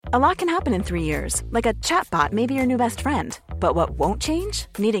A lot can happen in 3 years, like a chatbot may be your new best friend. But what won't change?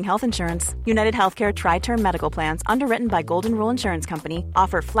 Needing health insurance. United Healthcare Tri-Term Medical Plans, underwritten by Golden Rule Insurance Company,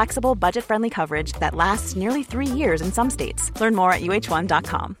 offer flexible, budget-friendly coverage that lasts nearly 3 years in some states. Learn more at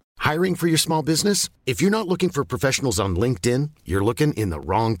uh1.com. Hiring for your small business? If you're not looking for professionals on LinkedIn, you're looking in the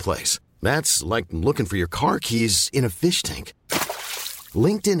wrong place. That's like looking for your car keys in a fish tank.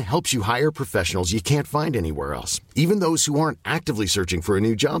 LinkedIn helps you hire professionals you can't find anywhere else, even those who aren't actively searching for a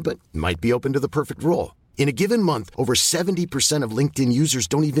new job but might be open to the perfect role. In a given month, over 70% of LinkedIn users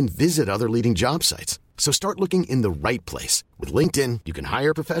don't even visit other leading job sites. So start looking in the right place. With LinkedIn, you can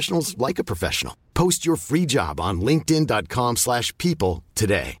hire professionals like a professional. Post your free job on linkedin.com/people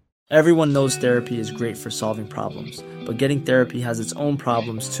today. Everyone knows therapy is great for solving problems, but getting therapy has its own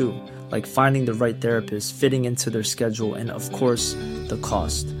problems too, like finding the right therapist, fitting into their schedule, and of course, the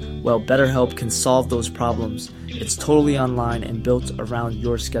cost. Well, BetterHelp can solve those problems. It's totally online and built around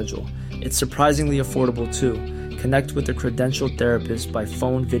your schedule. It's surprisingly affordable too. Connect with a credentialed therapist by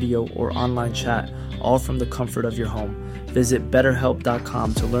phone, video, or online chat, all from the comfort of your home. Visit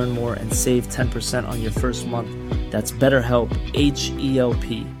BetterHelp.com to learn more and save 10% on your first month. That's BetterHelp,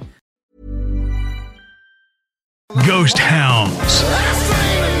 H-E-L-P. Ghost Hounds.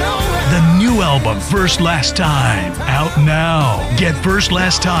 The new album, First Last Time, out now. Get First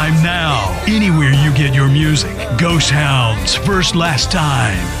Last Time now, anywhere you get your music. Ghost Hounds, First Last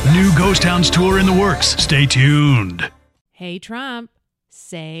Time. New Ghost Hounds tour in the works. Stay tuned. Hey, Trump,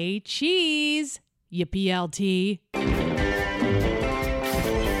 say cheese, you PLT.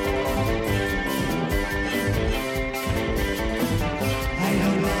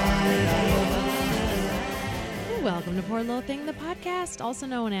 Welcome to Poor Little Thing, the podcast, also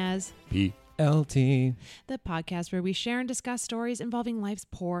known as PLT, the podcast where we share and discuss stories involving life's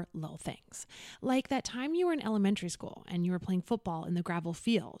poor little things. Like that time you were in elementary school and you were playing football in the gravel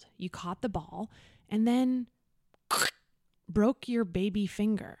field. You caught the ball and then broke your baby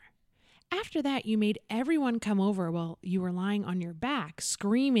finger. After that, you made everyone come over while you were lying on your back,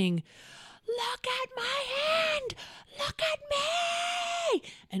 screaming, "Look at my hand! Look at me!"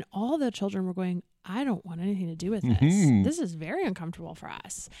 And all the children were going, "I don't want anything to do with this. Mm-hmm. This is very uncomfortable for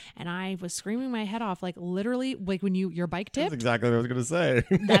us." And I was screaming my head off, like literally, like when your bike tipped. That's exactly what I was going to say.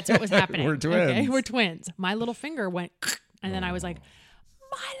 That's what was happening. We're twins. Okay, we're twins. My little finger went, and then I was like,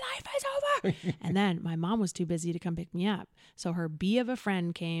 my life is over. And then my mom was too busy to come pick me up. So her bee of a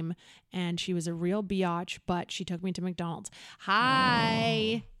friend came, and she was a real biatch, but she took me to McDonald's.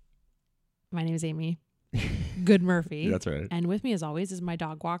 Hi. My name is Amy Good Murphy. That's right. And with me, as always, is my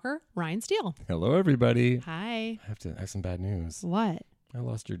dog walker, Ryan Steele. Hello, everybody. Hi. I have some bad news. What? I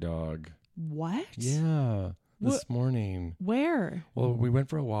lost your dog. What? Yeah. This morning. Where? Well, we went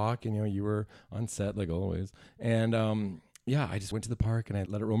for a walk, and you were on set like always. And yeah, I just went to the park and I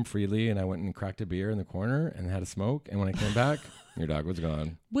let it roam freely, and I went and cracked a beer in the corner and had a smoke. And when I came back, your dog was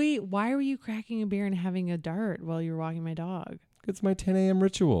gone. Wait, why were you cracking a beer and having a dart while you were walking my dog? It's my 10 a.m.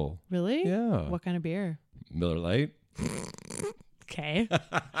 ritual. Really? Yeah. What kind of beer? Miller Lite. Okay.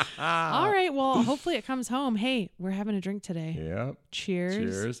 All right. Well, hopefully it comes home. Hey, we're having a drink today. Yep. Cheers.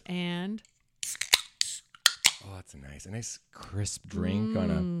 Cheers. And oh, that's a nice crisp drink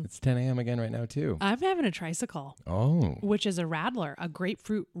on it's 10 a.m. again right now too. I'm having a tricycle. Oh. Which is a radler, a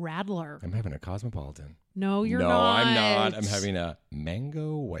grapefruit radler. I'm having a Cosmopolitan. No, you're not. not. No, I'm not. I'm having a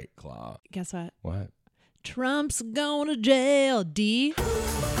mango White Claw. Guess what? What? Trump's going to jail, D.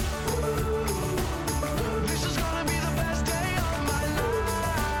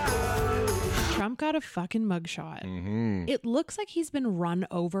 Trump got a fucking mugshot. Mm-hmm. It looks like he's been run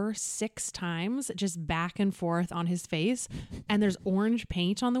over 6 times, just back and forth on his face. And there's orange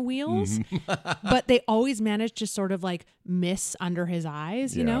paint on the wheels. Mm-hmm. But they always manage to sort of like miss under his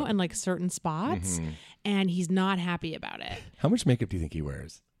eyes, you Yeah. know, and like certain spots. Mm-hmm. And he's not happy about it. How much makeup do you think he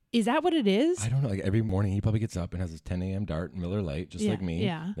wears? Is that what it is? I don't know. Like every morning he probably gets up and has his 10 a.m. dart and Miller Lite, just Yeah, like me.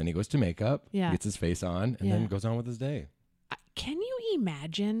 yeah. Then he goes to makeup, Yeah. gets his face on, and Yeah. then goes on with his day. Can you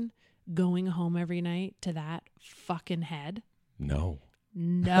imagine going home every night to that fucking head? No.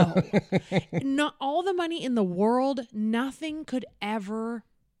 No. Not all the money in the world, nothing could ever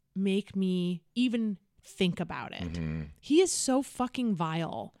make me even think about it. Mm-hmm. He is so fucking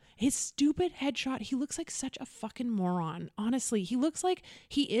vile. His stupid headshot, he looks like such a fucking moron. Honestly, he looks like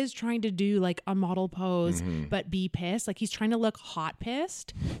he is trying to do like a model pose, but be pissed. Like he's trying to look hot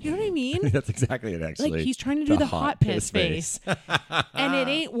pissed. You know what I mean? That's exactly it, actually. Like he's trying to do the hot piss face. And it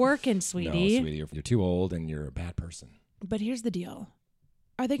ain't working, sweetie. No, sweetie, you're too old and you're a bad person. But here's the deal.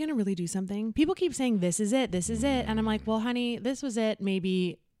 Are they going to really do something? People keep saying, this is it, this is it. And I'm like, well, honey, this was it.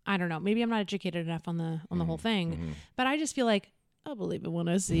 Maybe, I don't know. Maybe I'm not educated enough on the whole thing. Mm-hmm. But I just feel like I'll believe it when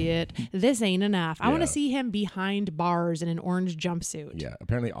I see it. This ain't enough. I want Yeah. to see him behind bars in an orange jumpsuit. Yeah,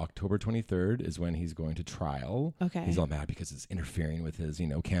 apparently October 23rd is when he's going to trial. Okay. He's all mad because it's interfering with his,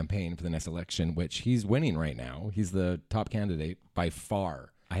 campaign for the next election, which he's winning right now. He's the top candidate by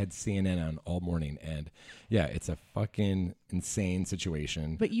far. I had CNN on all morning, and yeah, it's a fucking insane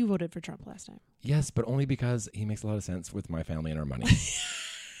situation. But you voted for Trump last time. Yes, but only because he makes a lot of sense with my family and our money.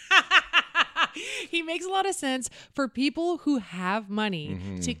 He makes a lot of sense for people who have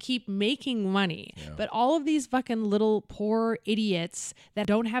money to keep making money. Yeah. But all of these fucking little poor idiots that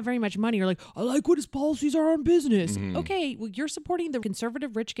don't have very much money are like, I like what his policies are on business. Okay, well, you're supporting the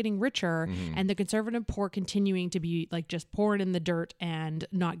conservative rich getting richer and the conservative poor continuing to be like just pouring in the dirt and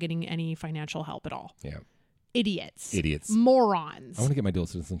not getting any financial help at all. Yeah. Idiots. Idiots. Morons. I want to get my dual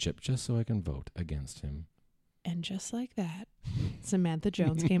citizenship just so I can vote against him. And just like that, Samantha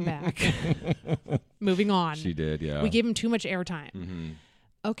Jones came back. Moving on. She did, yeah. We gave him too much airtime.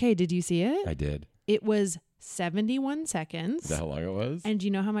 Okay, did you see it? I did. It was 71 seconds. Is that how long it was? And do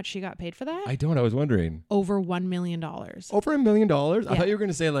you know how much she got paid for that? I don't. I was wondering. Over $1 million. Over $1 million? I Yeah. thought you were going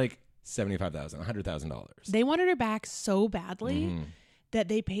to say like $75,000, $100,000. They wanted her back so badly that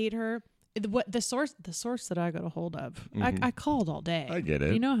they paid her. What the source that I got a hold of, I called all day. I get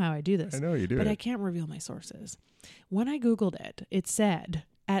it. You know how I do this. I know you do but it. I can't reveal my sources. When I Googled it, it said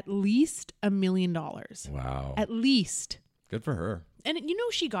at least $1 million. Wow. At least. Good for her. And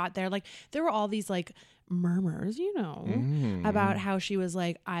she got there. Like there were all these like murmurs, about how she was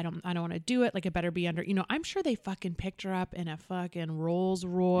like, I don't want to do it. Like it better be under, I'm sure they fucking picked her up in a fucking Rolls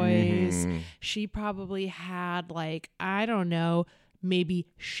Royce. She probably had like, I don't know, maybe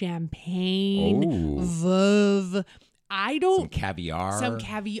champagne, Veuve. Some caviar. Some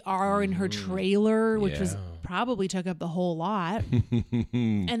caviar in her trailer, which was Yeah. probably took up the whole lot.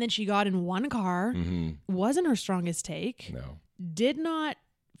 And then she got in one car. Wasn't her strongest take. No. Did not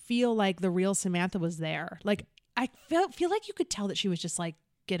feel like the real Samantha was there. Like I feel like you could tell that she was just like,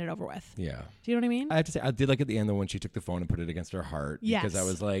 get it over with. Yeah. Do you know what I mean? I have to say, I did like at the end though when she took the phone and put it against her heart. Because I Yes.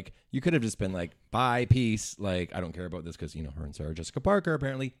 was like, you could have just been like, bye, peace. Like, I don't care about this because, her and Sarah Jessica Parker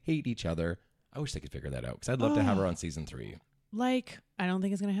apparently hate each other. I wish they could figure that out because I'd love to have her on season 3. Like, I don't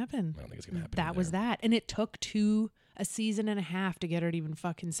think it's going to happen. I don't think it's going to happen. That was that. And it took a season and a half to get her to even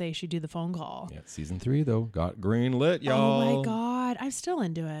fucking say she'd do the phone call. Yeah, season 3 though got green lit, y'all. Oh my God. I'm still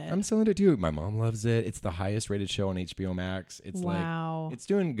into it. I'm still into it too. My mom loves it. It's the highest rated show on HBO Max. It's Wow. like, it's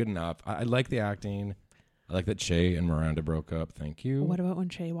doing good enough. I like the acting. I like that Che and Miranda broke up. Thank you. What about when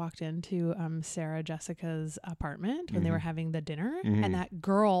Che walked into Sarah Jessica's apartment when they were having the dinner? And that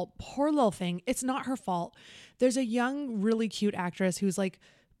girl, poor little thing, it's not her fault. There's a young, really cute actress who's like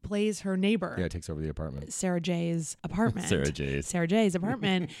plays her neighbor. Yeah, it takes over the apartment. Sarah J's apartment. Sarah J's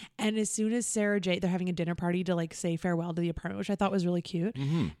apartment. And as soon as Sarah J, they're having a dinner party to like say farewell to the apartment, which I thought was really cute.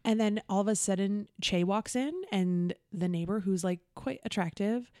 And then all of a sudden Che walks in and the neighbor, who's like quite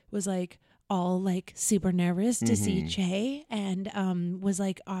attractive, was like all like super nervous to see Che and was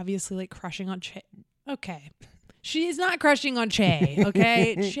like obviously like crushing on Che. Okay. She is not crushing on Che,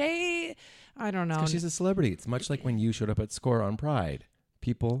 okay? Che, I don't know. Because she's a celebrity. It's much like when you showed up at SCORE on Pride.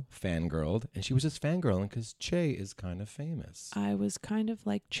 People fangirled, and she was just fangirling because Che is kind of famous. I was kind of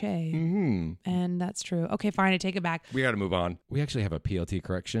like Che, and that's true. Okay, fine, I take it back. We got to move on. We actually have a PLT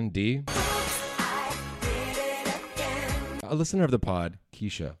correction. D. A listener of the pod,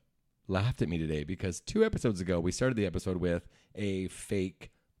 Keisha, laughed at me today because 2 episodes ago, we started the episode with a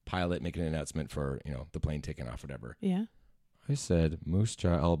fake pilot making an announcement for, the plane taking off, whatever. Yeah. I said Moose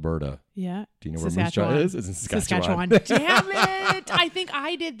Jaw, Alberta. Yeah. Do you know where Moose Jaw is? It's in Saskatchewan. Damn it. I think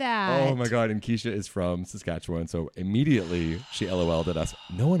I did that. Oh my God. And Keisha is from Saskatchewan. So immediately she LOL'd at us.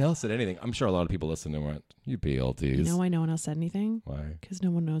 No one else said anything. I'm sure a lot of people listened and went, you PLTs. You know why no one else said anything? Why? Because no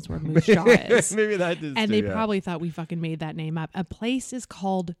one knows where Moose Jaw is. Maybe that is And too, they yeah. probably thought we fucking made that name up. A place is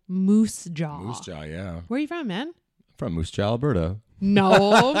called Moose Jaw. Moose Jaw, yeah. Where are you from, man? From Moose Jaw, Alberta.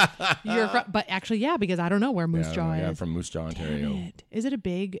 No. You're from, but actually, yeah, because I don't know where Moose Jaw Yeah, I'm is. from Moose Jaw, Ontario. Damn it. Is it a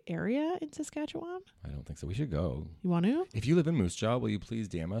big area in Saskatchewan? I don't think so. We should go. You want to? If you live in Moose Jaw, will you please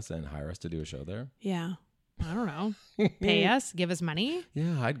DM us and hire us to do a show there? Yeah. I don't know. Pay us, give us money.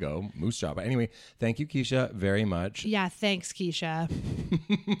 Yeah, I'd go. Moose Jaw. But anyway, thank you, Keisha, very much. Yeah, thanks, Keisha.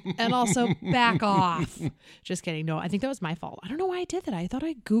 And also, back off. Just kidding. No, I think that was my fault. I don't know why I did that. I thought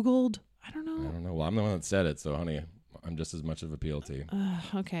I Googled. I don't I know. don't know. Well, I'm the one that said it, so honey, I'm just as much of a PLT.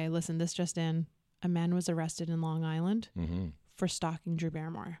 Okay, listen, this just in. A man was arrested in Long Island for stalking Drew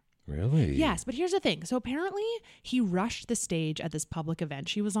Barrymore. Really? Yes, but here's the thing. So apparently he rushed the stage at this public event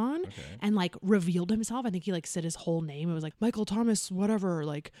she was on and like revealed himself. I think he like said his whole name. It was like Michael Thomas, whatever,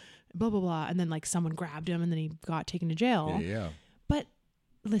 like blah, blah, blah. And then like someone grabbed him and then he got taken to jail. Yeah.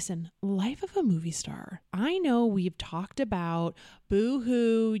 Listen, life of a movie star. I know we've talked about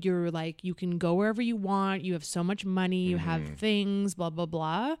boo-hoo, you're like, you can go wherever you want, you have so much money, you have things, blah, blah,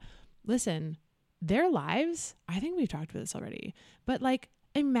 blah. Listen, their lives, I think we've talked about this already, but like,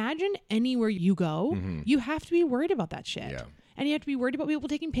 imagine anywhere you go, you have to be worried about that shit. Yeah. And you have to be worried about people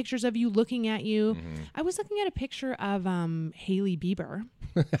taking pictures of you, looking at you. I was looking at a picture of Hailey Bieber.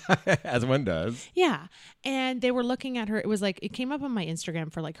 As one does. Yeah. And they were looking at her. It was like, it came up on my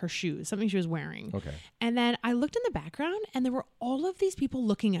Instagram for like her shoes, something she was wearing. Okay. And then I looked in the background and there were all of these people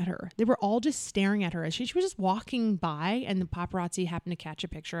looking at her. They were all just staring at her as she was just walking by, and the paparazzi happened to catch a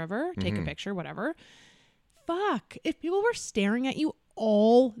picture of her, take a picture, whatever. Fuck. If people were staring at you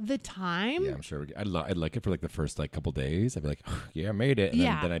all the time. Yeah, I'm sure. I'd like it for like the first like couple days. I'd be like, oh, yeah, I made it. And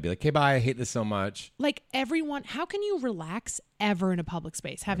Yeah. then I'd be like, okay, bye. I hate this so much. Like everyone, how can you relax ever in a public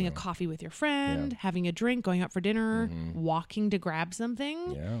space? Having a coffee with your friend, having a drink, going out for dinner, walking to grab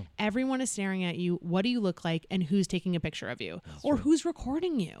something. Yeah. Everyone is staring at you. What do you look like? And who's taking a picture of you? Or who's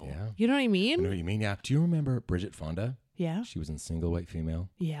recording you? Yeah. You know what I I mean? know what you mean. Yeah. Do you remember Bridget Fonda? Yeah. She was in Single White Female.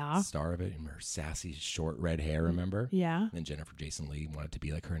 Yeah. Star of it, and her sassy short red hair, remember? Yeah. And Jennifer Jason Leigh wanted to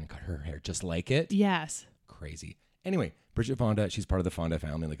be like her and cut her hair just like it. Yes. Crazy. Anyway, Bridget Fonda, she's part of the Fonda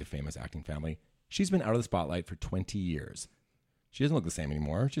family, like a famous acting family. She's been out of the spotlight for 20 years. She doesn't look the same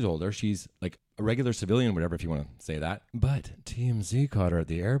anymore. She's older. She's like a regular civilian, whatever, if you want to say that. But TMZ caught her at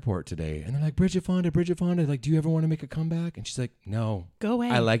the airport today, and they're like, Bridget Fonda, like, do you ever want to make a comeback? And she's like, no. Go away.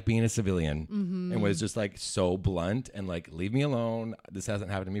 I like being a civilian. And was just like so blunt and like, leave me alone. This hasn't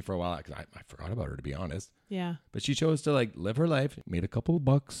happened to me for a while, because I forgot about her, to be honest. Yeah. But she chose to like live her life, made a couple of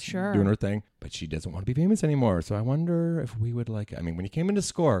bucks Sure. doing her thing, but she doesn't want to be famous anymore. So I wonder if we would like it. I mean, when you came into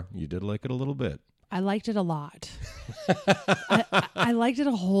Score, you did like it a little bit. I liked it a lot. I liked it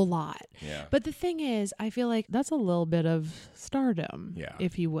a whole lot. Yeah. But the thing is, I feel like that's a little bit of stardom,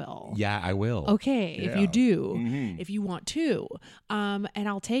 if you will. Yeah, I will. Okay, if you Yeah. do, if you want to. And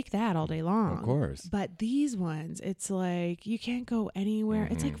I'll take that all day long. Of course. But these ones, it's like, you can't go anywhere.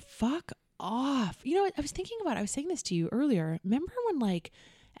 It's like, fuck off. You know what? I was thinking about it. I was saying this to you earlier. Remember when like,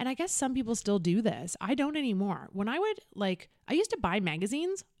 and I guess some people still do this. I don't anymore. When I would like, I used to buy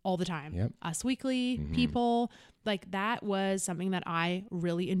magazines all the time. Yep. Us Weekly, People, like that was something that I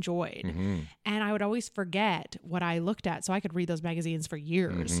really enjoyed. And I would always forget what I looked at so I could read those magazines for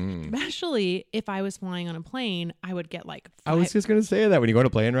years. Especially if I was flying on a plane, I would get like I was just going to say that when you go on a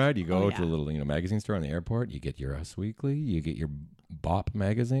plane ride, you go Oh, to yeah. a little magazine store on the airport, you get your Us Weekly, you get your Bop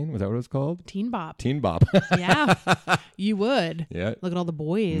magazine. Was that what it was called? Teen Bop. Teen Bop. Yeah, you would. Yeah. Look at all the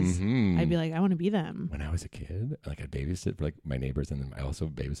boys. I'd be like, I want to be them. When I was a kid, like I'd babysit for like my neighbors, and then I also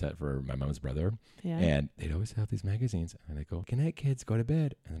babysat for my mom's brother. Yeah. And they'd always have these magazines, and I'd go, "Good night, kids, go to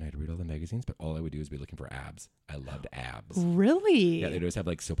bed." And then I'd read all the magazines, but all I would do is be looking for abs. I loved abs. Really? Yeah, they'd always have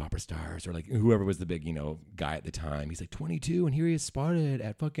like soap opera stars or like whoever was the big, guy at the time. He's like 22, and here he is spotted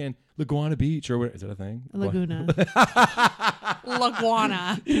at fucking Laguana Beach, or what is that a thing? Laguna.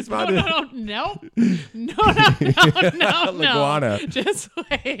 Laguana. He's spotted. No. Laguana. Just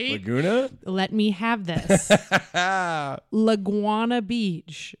wait. Laguna? Let me have this. Laguana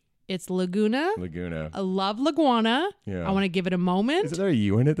Beach. It's Laguna. Laguna. I love Laguana. Yeah. I want to give it a moment. Is there a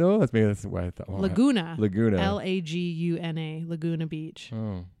U in it though? That's why I thought. Well, Laguna. Laguna. Laguna. Laguna Beach.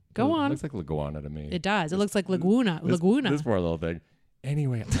 Oh. Go It on. looks like Laguana to me. It does. It looks like Laguna. Laguna. This poor little thing.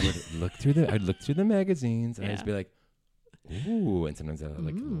 Anyway, I would look through the magazines, and I'd just be like, ooh, and sometimes I had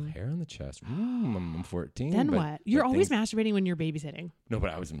like a little hair on the chest. I'm 14. Then but what? You're always things- masturbating when you're babysitting. No,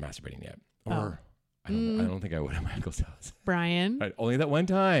 but I wasn't masturbating yet. Or Oh. I don't think I would at my uncle's house. Brian. Only that one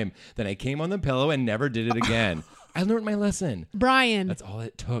time. Then I came on the pillow and never did it again. I learned my lesson. Brian. That's all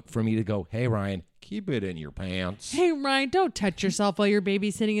it took for me to go, hey, Ryan, keep it in your pants. Hey, Ryan, don't touch yourself while you're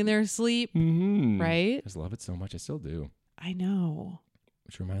babysitting in their sleep. Mm-hmm. Right? I just love it so much. I still do. I know.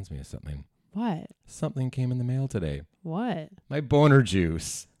 Which reminds me of something. What? Something came in the mail today. What? My boner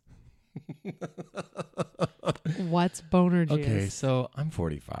juice. What's boner juice? Okay, so I'm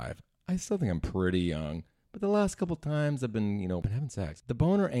 45. I still think I'm pretty young. But the last couple times I've been, been having sex, the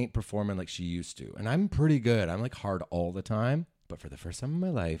boner ain't performing like she used to. And I'm pretty good. I'm like hard all the time. But for the first time in my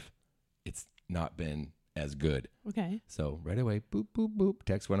life, it's not been as good. Okay. So right away, boop, boop, boop,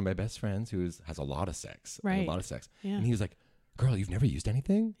 text one of my best friends who has a lot of sex. Right. A lot of sex. Yeah. And he was like, girl, you've never used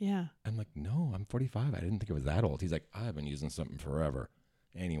anything? Yeah. I'm like, no, I'm 45. I didn't think it was that old. He's like, I've been using something forever.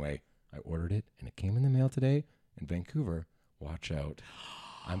 Anyway, I ordered it and it came in the mail today in Vancouver. Watch out.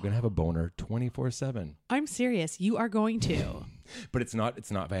 I'm going to have a boner 24/7. I'm serious. You are going to. But it's not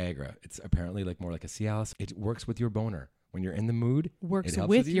Viagra. It's apparently like more like a Cialis. It works with your boner. When you're in the mood, Works it helps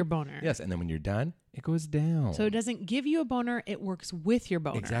with you. your boner. Yes, and then when you're done, it goes down. So it doesn't give you a boner, it works with your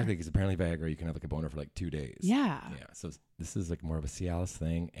boner. Exactly, because apparently Viagra, you can have like a boner for like 2 days. Yeah. Yeah, so this is like more of a Cialis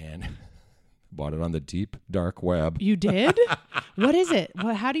thing, and bought it on the deep, dark web. You did? What is it?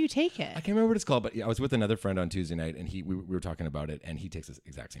 How do you take it? I can't remember what it's called, but I was with another friend on Tuesday night, and we were talking about it, and he takes the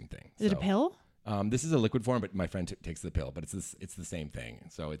exact same thing. Is it a pill? This is a liquid form, but my friend takes the pill, but it's the same thing.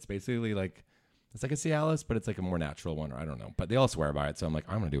 So it's basically like, it's like a Cialis, but it's like a more natural one, or I don't know. But they all swear by it, so I'm like,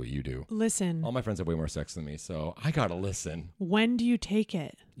 I'm going to do what you do. Listen. All my friends have way more sex than me, so I got to listen. When do you take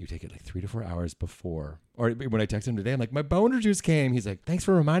it? You take it like 3 to 4 hours before. Or when I text him today, I'm like, my boner juice came. He's like, thanks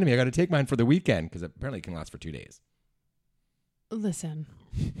for reminding me. I got to take mine for the weekend, because apparently it can last for 2 days. Listen.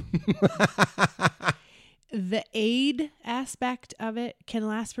 The aid aspect of it can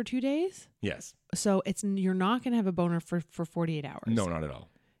last for 2 days? Yes. So you're not going to have a boner for 48 hours. No, not at all.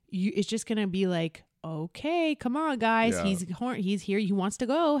 It's just going to be like, okay, come on, guys. Yeah. He's here. He wants to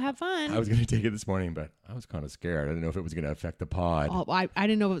go. Have fun. I was going to take it this morning, but I was kind of scared. I didn't know if it was going to affect the pod. Oh, I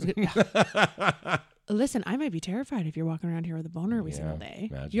didn't know it was going to. Listen, I might be terrified if you're walking around here with a boner every single day.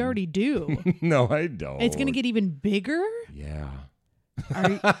 Imagine. You already do. No, I don't. It's going to get even bigger? Yeah.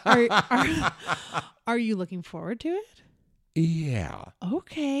 Are you looking forward to it? Yeah.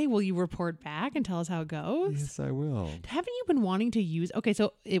 Okay. Will you report back and tell us how it goes? Yes, I will. Haven't you been wanting to use... Okay,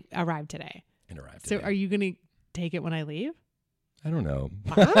 so it arrived today. So are you going to take it when I leave? I don't know.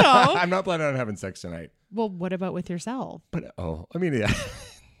 I don't know. I'm not planning on having sex tonight. Well, what about with yourself? But, yeah.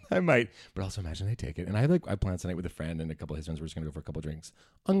 I might. But also imagine I take it. And I plan tonight with a friend and a couple of his friends. We're just going to go for a couple of drinks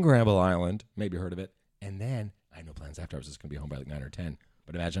on Granville Island. Maybe heard of it. And then I know plans after. I was just going to be home by like 9 or 10.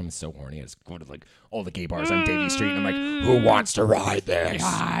 But imagine I'm so horny. I just go to like all the gay bars on Davie Street. And I'm like, who wants to ride this?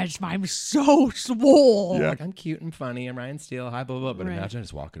 Gosh, I'm so swole. Yeah. I'm cute and funny. I'm Ryan Steele. Hi, blah, blah, blah. But Right. imagine I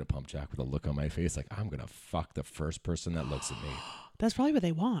just walk at a pump jack with a look on my face. Like, I'm going to fuck the first person that looks at me. That's probably what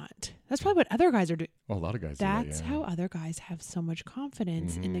they want. That's probably what other guys are doing. Well, a lot of guys That's do that, yeah. how other guys have so much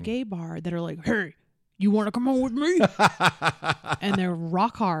confidence in the gay bar that are like, hey, you want to come on with me? And they're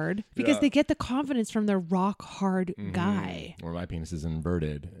rock hard because they get the confidence from their rock hard guy. Or my penis is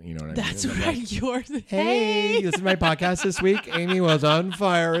inverted. You know what I mean? That's And I'm right. like, Yours. hey, this is my podcast this week. Amy was on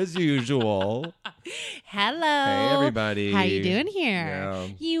fire as usual. Hello. Hey, everybody. How you doing here? Yeah.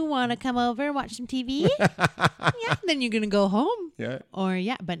 You want to come over and watch some TV? Yeah. Then you're going to go home. Yeah. Or but Do you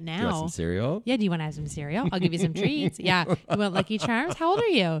want now. some cereal? Yeah, do you want to have some cereal? I'll give you some treats. Yeah. You want Lucky Charms? How old are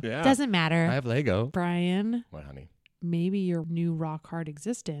you? Yeah. Doesn't matter. I have Lego. Brian, What, honey? maybe your new rock hard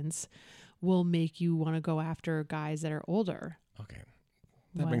existence will make you want to go after guys that are older. Okay.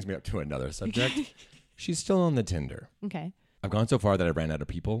 That What? brings me up to another subject. She's still on the Tinder. Okay. I've gone so far that I ran out of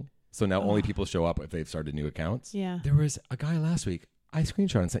people. So now only people show up if they've started new accounts. Yeah. There was a guy last week. I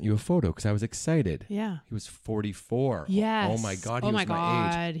screenshot and sent you a photo because I was excited. Yeah. He was 44. Yes. Oh my God. He Oh was my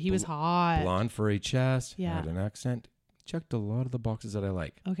God. age. He was hot. Blonde furry chest. Yeah. Had an accent. Checked a lot of the boxes that I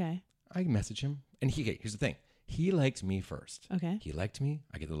like. Okay. I message him. And here's the thing. He liked me first. Okay. He liked me.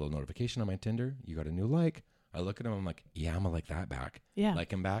 I get the little notification on my Tinder. You got a new like. I look at him. I'm like, yeah, I'm going to like that back. Yeah.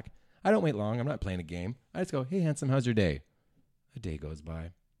 Like him back. I don't wait long. I'm not playing a game. I just go, hey, handsome, how's your day? A day goes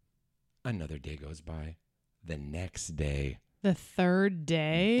by. Another day goes by. The next day. The third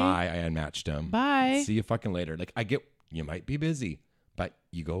day. Bye. I unmatched him. Bye. See you fucking later. Like, I get, you might be busy, but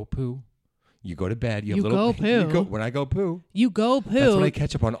you go poo. You go to bed. You have You little, go poo. when I go poo, You go poo. that's when I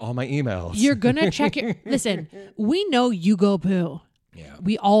catch up on all my emails. You're going to check your... Listen, we know you go poo. Yeah.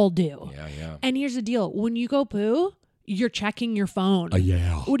 We all do. Yeah. And here's the deal. When you go poo, you're checking your phone.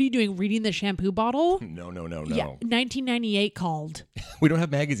 Yeah. What are you doing? Reading the shampoo bottle? No. Yeah. 1998 called. We don't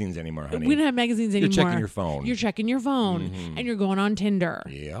have magazines anymore, honey. We don't have magazines You're anymore. checking your phone. You're checking your phone. And you're going on Tinder.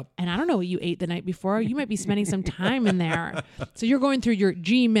 Yep. And I don't know what you ate the night before. You might be spending some time in there. So you're going through your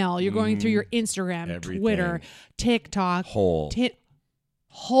Gmail. You're going through your Instagram, Everything. Twitter, TikTok. Hole.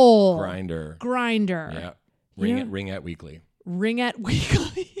 Hole. Grinder. Grinder. Yeah. Yeah. Ring at Weekly. Ring at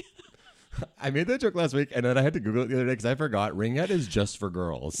Weekly. I made that joke last week, and then I had to Google it the other day because I forgot. Ringette is just for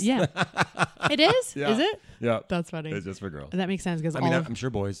girls. Yeah. It is? Yeah. Is it? Yeah. That's funny. It's just for girls. That makes sense because I mean, I'm sure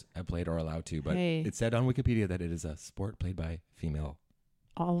boys have played or allowed to, but Hey. it said on Wikipedia that it is a sport played by female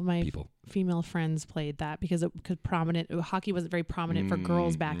all of my people. female friends played that because hockey wasn't very prominent for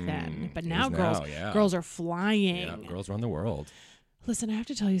girls back then. But It now is girls now, yeah. girls are flying. Yeah, girls run the world. Listen, I have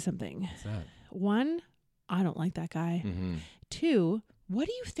to tell you something. What's that? One, I don't like that guy. Mm-hmm. Two, what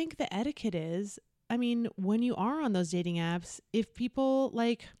do you think the etiquette is? I mean, when you are on those dating apps, if people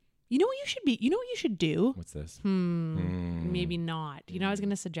like, you know what you should do? What's this? Maybe not. You know, I was going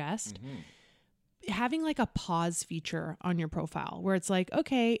to suggest having like a pause feature on your profile where it's like,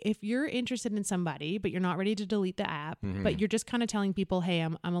 okay, if you're interested in somebody, but you're not ready to delete the app, but you're just kind of telling people, hey,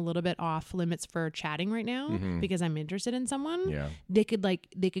 I'm a little bit off limits for chatting right now because I'm interested in someone. Yeah. They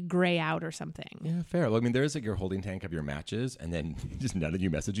could gray out or something. Yeah, fair. Well, I mean, there's like your holding tank of your matches, and then just none of you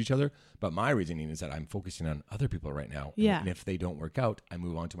message each other. But my reasoning is that I'm focusing on other people right now. Yeah. And if they don't work out, I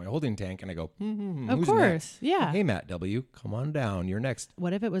move on to my holding tank and I go, Of who's course. next? Yeah. Hey, Matt W., come on down. You're next.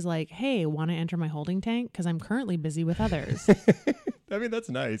 What if it was like, hey, want to enter my holding tank? Because I'm currently busy with others. I mean, that's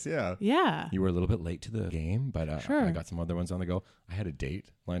nice. Yeah. Yeah. You were a little bit late to the game, but Sure. I got some other ones on the go. I had a date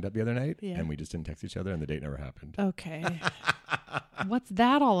lined up the other night, Yeah. and we just didn't text each other, and the date never happened. Okay. What's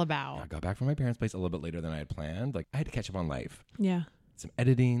that all I about? got back from my parents' place a little bit later than I had planned. Like, I had to catch up on life. Yeah. Some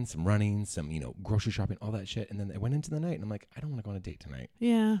editing, some running, some, grocery shopping, all that shit. And then I went into the night, and I'm like, I don't want to go on a date tonight.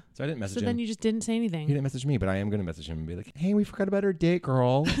 Yeah. So I didn't message So him. then you just didn't say He anything. didn't message me, but I am going to message him and be like, hey, we forgot about our date,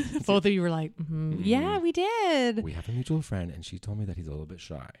 girl. Both of you were like, yeah, we did. We have a mutual friend, and she told me that he's a little bit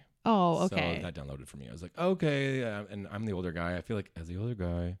shy. Oh, okay. So that downloaded for me. I was like, okay. And I'm the older guy. I feel like as the older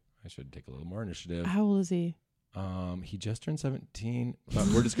guy, I should take a little more initiative. How old is he? He just turned 17. But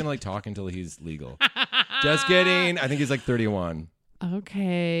we're just going to talk until he's legal. Just kidding. I think he's like 31.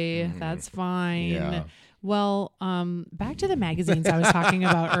 Okay, that's fine. Yeah. Well, back to the magazines I was talking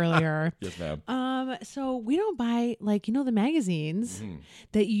about earlier. Yes, ma'am. So we don't buy the magazines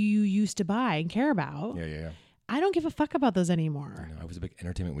that you used to buy and care about. Yeah. I don't give a fuck about those anymore. I was a big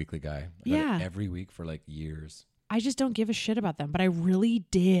Entertainment Weekly guy. I got Yeah. it every week for like years. I just don't give a shit about them, but I really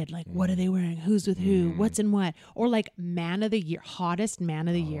did. Like, what are they wearing? Who's with who? What's in what? Or like man of the year, hottest man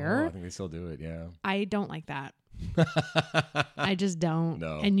of the Oh, year. I think they still do it. Yeah. I don't like that. I just don't.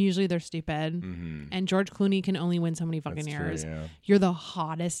 No. And usually they're stupid. Mm-hmm. And George Clooney can only win so many fucking That's years. true, yeah. You're the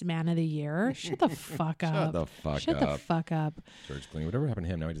hottest man of the year. Shut the fuck up. Shut the fuck Shut up. the fuck up. George Clooney. Whatever happened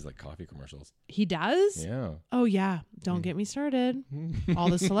to him? Now he does like coffee commercials. He does? Yeah. Oh, yeah. Don't get me started. All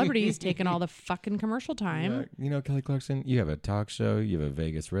the celebrities taking all the fucking commercial time. Yeah. Kelly Clarkson, you have a talk show. You have a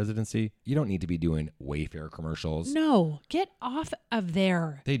Vegas residency. You don't need to be doing Wayfair commercials. No, get off of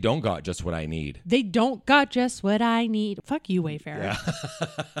there. They don't got just what I need. They don't got just what I need. Fuck you, Wayfair.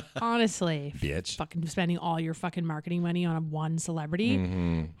 Honestly. Bitch. Fucking spending all your fucking marketing money on one celebrity.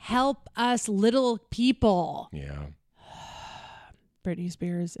 Mm-hmm. Help us little people. Yeah. Britney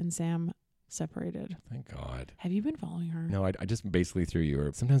Spears and Sam separated. Thank God. Have you been following her? No, I just basically threw you.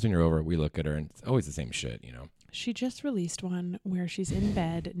 Or sometimes when you're over, we look at her and it's always the same shit, She just released one where she's in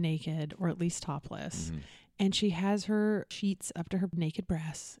bed naked or at least topless. And she has her sheets up to her naked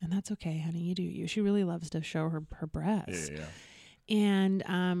breasts. And that's okay, honey. You do you. She really loves to show her breasts. Yeah.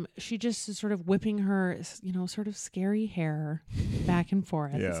 And she just is sort of whipping her, sort of scary hair back and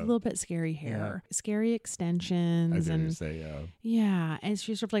forth. It's a Yeah. little bit scary hair, scary extensions. I was going to and say, yeah. yeah. And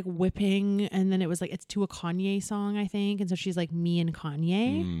she's sort of like whipping. And then it was like, it's to a Kanye song, I think. And so she's like, me and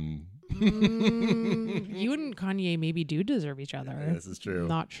Kanye. You and Kanye maybe do deserve each other. Yeah, this is true.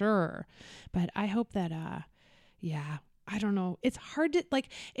 Not sure. But I hope that, I don't know. It's hard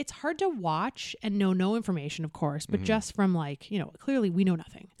to watch and know no information, of course, but just from clearly we know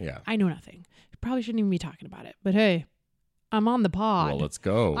nothing. Yeah. I know nothing. Probably shouldn't even be talking about it. But hey, I'm on the pod. Well, let's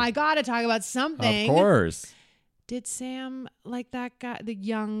go. I got to talk about something. Of course. Did Sam like that guy, the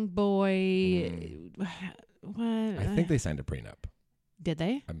young boy? What? I think they signed a prenup. Did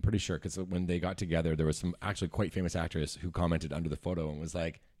they? I'm pretty sure because when they got together, there was some actually quite famous actress who commented under the photo and was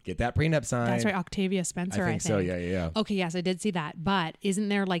like, get that prenup signed. That's right. Octavia Spencer, I think. so. Yeah. Okay, yes, I did see that. But isn't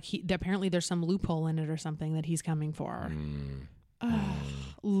there apparently there's some loophole in it or something that he's coming for?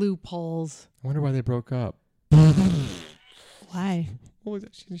 Loopholes. I wonder why they broke up. Why? Well,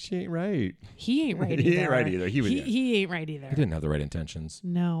 she ain't right. He ain't right either. He ain't right either. He ain't right either. He didn't have the right intentions.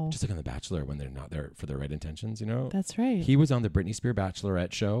 No. Just like on The Bachelor when they're not there for the right intentions, That's right. He was on the Britney Spears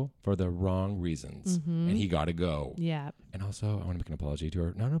Bachelorette show for the wrong reasons, and he got to go. Yeah. And also, I want to make an apology to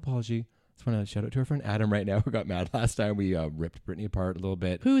her. Not an apology. I just want to shout out to our friend Adam right now who got mad last time we ripped Britney apart a little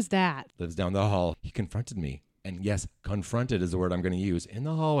bit. Who's that? Lives down the hall. He confronted me. And yes, confronted is the word I'm going to use in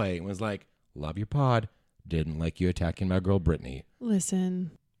the hallway and was like, love your pod. Didn't like you attacking my girl Britney.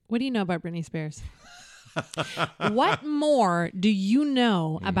 Listen, what do you know about Britney Spears? What more do you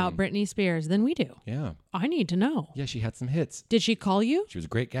know about Britney Spears than we do? Yeah. I need to know. Yeah, she had some hits. Did she call you? She was a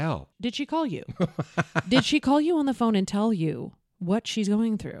great gal. Did she call you? Did she call you on the phone and tell you what she's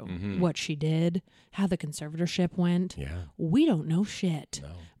going through, what she did, how the conservatorship went? Yeah. We don't know shit. No.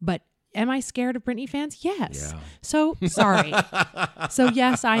 But am I scared of Britney fans? Yes. Yeah. So sorry. So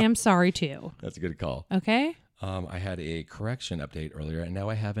yes, I am sorry too. That's a good call. Okay. I had a correction update earlier, and now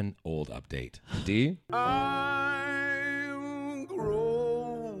I have an old update. D? I'm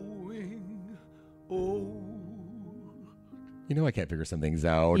growing you know, I can't figure some things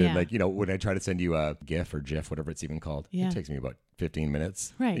out. Yeah. And like, you know, when I try to send you a GIF or GIF, whatever it's even called, Yeah. it takes me about 15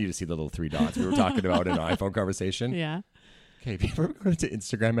 minutes. Right. You just see the little 3 dots we were talking about in an iPhone conversation. Yeah. Okay, have you ever gone into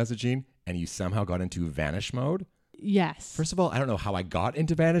Instagram messaging and you somehow got into vanish mode? Yes. First of all, I don't know how I got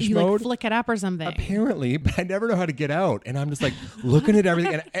into vanish you mode. like flick it up or something. Apparently, but I never know how to get out. And I'm just like looking at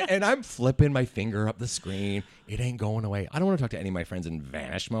everything and I'm flipping my finger up the screen. It ain't going away. I don't want to talk to any of my friends in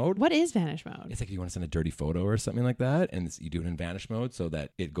vanish mode. What is vanish mode? It's like you want to send a dirty photo or something like that, and you do it in vanish mode so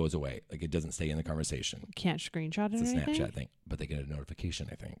that it goes away. Like it doesn't stay in the conversation. Can't screenshot it It's or a anything? Snapchat thing, but they get a notification,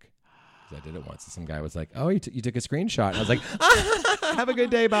 I think. 'Cause I did it once. And some guy was like, oh, you took a screenshot. And I was like, have a good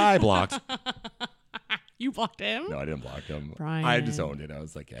day, bye. Blocked. You blocked him? No, I didn't block him. Brian. I just owned it. I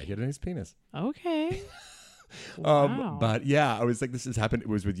was like, yeah, he had a nice penis. Okay. Wow. But yeah, I was like, this has happened. It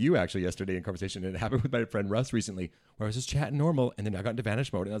was with you actually yesterday in conversation. And it happened with my friend Russ recently, where I was just chatting normal. And then I got into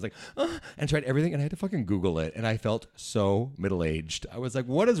vanish mode and I was like, and tried everything. And I had to fucking Google it. And I felt so middle-aged. I was like,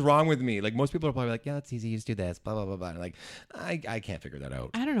 what is wrong with me? Like most people are probably like, yeah, it's easy. You just do this, blah, blah, blah, blah. And like, I can't figure that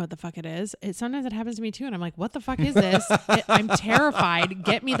out. I don't know what the fuck it is. Sometimes it happens to me too. And I'm like, what the fuck is this? I'm terrified.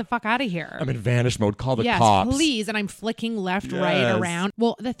 Get me the fuck out of here. I'm in vanish mode. Call the yes, cops. please. And I'm flicking left, right, Yes. around.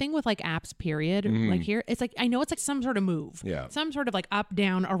 Well, the thing with like apps, period, like here, it's like, I know it's like some sort of move. Yeah. Some sort of like up,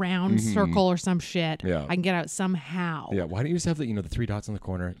 down, around, circle or some shit. Yeah. I can get out somehow. Yeah, why don't you just have the 3 dots in the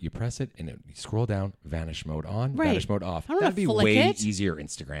corner? You press it and you scroll down, vanish mode on, Right. vanish mode off. I don't That'd wanna be flick way it. easier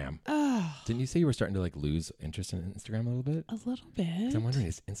Instagram. Didn't you say you were starting to like lose interest in Instagram a little bit? A little bit. So I'm wondering,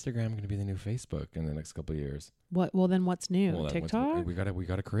 is Instagram going to be the new Facebook in the next couple of years? What? Well, then what's new? Well, TikTok? we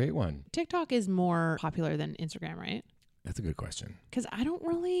gotta create one. TikTok is more popular than Instagram, right? That's a good question. Because I don't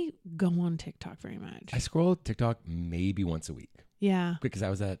really go on TikTok very much. I scroll TikTok maybe once a week Yeah. because I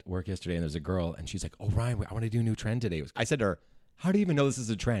was at work yesterday and there's a girl and she's like, "Oh Ryan, I want to do a new trend today." I said to her, "How do you even know this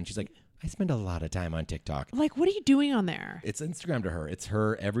is a trend?" She's like, "I spend a lot of time on TikTok." Like, what are you doing on there? It's Instagram to her. It's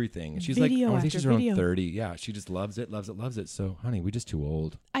her everything. She's Video like, I think after she's around video. 30. Yeah, she just loves it, loves it, loves it. So, honey, we're just too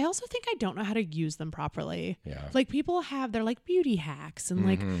old. I also think I don't know how to use them properly. Yeah. Like people have their like beauty hacks and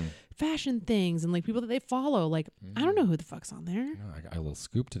like fashion things and like people that they follow. Like, I don't know who the fuck's on there. You know, I got a little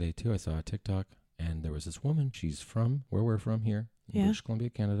scoop today, too. I saw a TikTok, and there was this woman. She's from where we're from here in Yeah. British Columbia,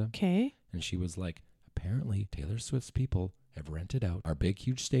 Canada. Okay. And she was like, apparently Taylor Swift's people have rented out our big,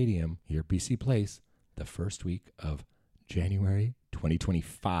 huge stadium here at BC Place the first week of January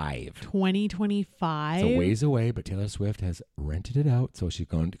 2025. 2025. It's a ways away, but Taylor Swift has rented it out. So she's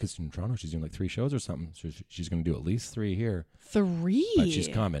going, because in Toronto, she's doing like 3 shows or something. So she's going to do at least 3 here. 3. But she's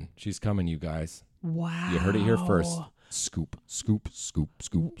coming. She's coming, you guys. Wow. You heard it here first. Scoop, scoop, scoop,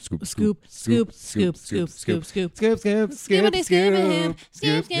 scoop, scoop, Scoop, scoop, scoop, scoop, scoop, scoop. scoop, scoop, scoop, scoop,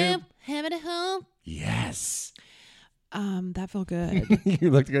 scoop, scoop. Have it at home. Yes. That felt good.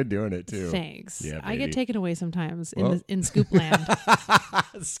 You looked good doing it too. Thanks. Yeah, I get baby. taken away sometimes Well. in Scoop Land.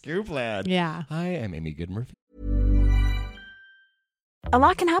 Scoop lad. Yeah. I am Amy Goodmurphy. A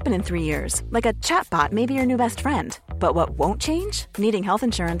lot can happen in 3 years, like a chatbot may be your new best friend. But what won't change? Needing health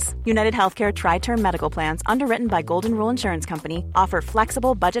insurance. United Healthcare Tri-Term Medical Plans, underwritten by Golden Rule Insurance Company, offer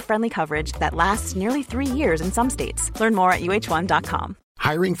flexible, budget-friendly coverage that lasts nearly 3 years in some states. Learn more at uh1.com.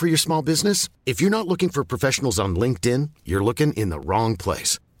 Hiring for your small business? If you're not looking for professionals on LinkedIn, you're looking in the wrong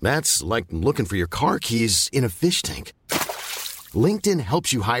place. That's like looking for your car keys in a fish tank. LinkedIn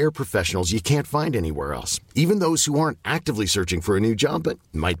helps you hire professionals you can't find anywhere else, even those who aren't actively searching for a new job but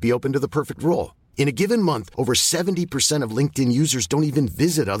might be open to the perfect role. In a given month, over 70% of LinkedIn users don't even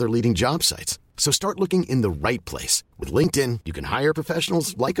visit other leading job sites. So start looking in the right place. With LinkedIn, you can hire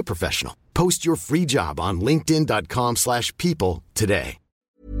professionals like a professional. Post your free job on linkedin.com/people today.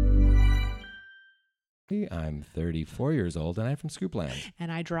 I'm 34 years old and I'm from Scoopland.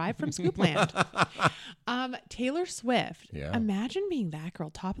 And I drive from Scoop Land. Taylor Swift. Yeah. Imagine being that girl,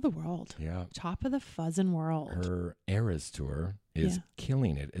 top of the world. Yeah. Top of the fuzzin' world. Her Eras tour is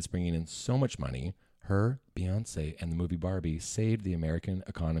killing it. It's bringing in so much money. Her, Beyonce, and the movie Barbie saved the American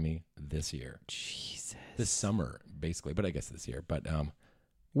economy this year. Jesus. This summer, basically, but I guess this year. But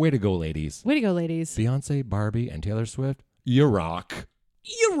way to go, ladies. Way to go, ladies. Beyonce, Barbie, and Taylor Swift, you rock.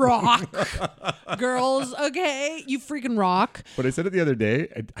 You rock. Girls, okay? You freaking rock. But I said it the other day.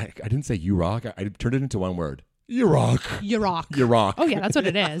 I didn't say you rock. I turned it into one word. You rock. You rock. You rock. Oh, yeah, that's what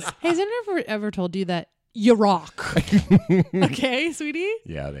it is. Hey, has anyone ever told you that you rock? Okay, sweetie?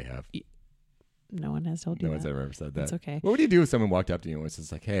 Yeah, they have. No one has told you No that. one's ever said that. That's okay. What would you do if someone walked up to you and was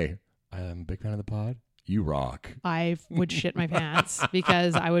just like, hey, I'm a big fan of the pod. You rock. I would shit my pants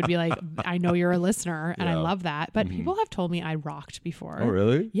because I would be like, I know you're a listener and I love that. But people have told me I rocked before. Oh,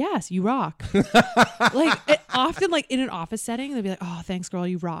 really? Yes, you rock. Often like in an office setting, they'd be like, oh, thanks, girl,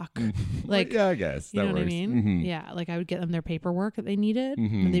 you rock. Like, yeah, I guess. you That know what I works. mean? Mhm. Yeah. Like I would get them their paperwork that they needed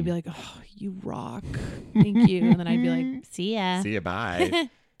and they'd be like, oh, you rock. Thank you. And then I'd be like, see ya. See you, bye.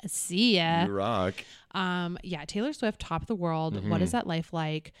 See ya. You rock. Yeah, Taylor Swift, top of the world. What is that life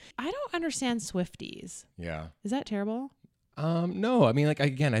like? I don't understand Swifties. Yeah. Is that terrible? No, I mean, like,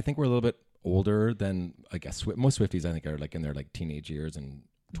 again, I think we're a little bit older than, I guess, most Swifties, I think, are like in their like teenage years and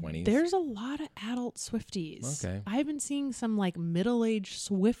 20s. There's a lot of adult Swifties. Okay. I've been seeing some like middle-aged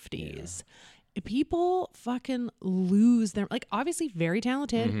Swifties. People fucking lose their, like, obviously very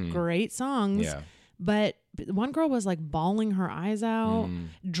talented, great songs. Yeah. But one girl was like bawling her eyes out.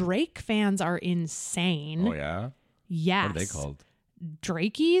 Drake fans are insane. Oh, yeah? Yes. What are they called?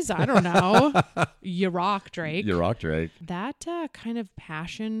 Drakeys? I don't know. You rock, Drake. You rock, Drake. That kind of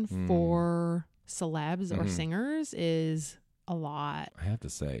passion for celebs or singers is a lot. I have to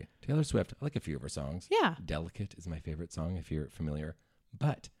say, Taylor Swift, I like a few of her songs. Yeah. Delicate is my favorite song, if you're familiar.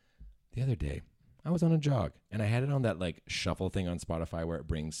 But the other day, I was on a jog and I had it on that like shuffle thing on Spotify where it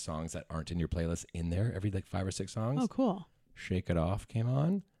brings songs that aren't in your playlist in there, every like 5 or 6 songs. Oh, cool. Shake It Off came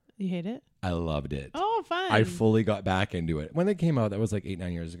on. You hate it? I loved it. Oh, fun. I fully got back into it. When it came out, that was like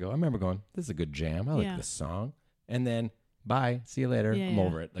 8-9 years ago. I remember going, this is a good jam. I like Yeah. this song. And then, bye, see you later. Yeah, I'm yeah,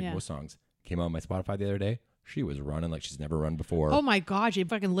 over it. Like yeah. most songs. Came out on my Spotify the other day. She was running like she's never run before. Oh my God, you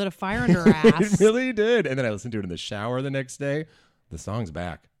fucking lit a fire under her ass. It really did. And then I listened to it in the shower the next day. The song's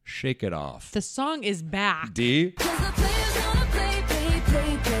back. Shake It Off. The song is back. D. Cause the players gonna play, play,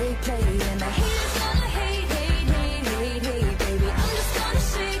 play, play, play. And the haters gonna hate, hate, hate, hate, hate, baby. I'm just gonna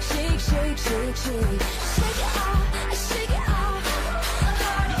shake, shake, shake, shake, shake. Shake it off, shake it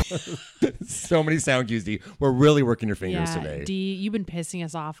off. So many sound cues, D. We're really working your fingers Yeah, today. D, you've been pissing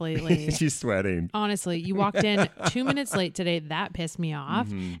us off lately. She's sweating. Honestly, you walked in 2 minutes late today. That pissed me off.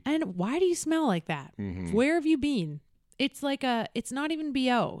 And why do you smell like that? Where have you been? It's like it's not even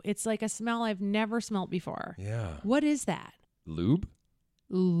BO. It's like a smell I've never smelt before. Yeah. What is that? Lube?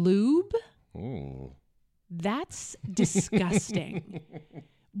 Lube? Ooh. That's disgusting.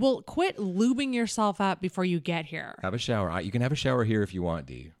 Well, quit lubing yourself up before you get here. Have a shower. You can have a shower here if you want,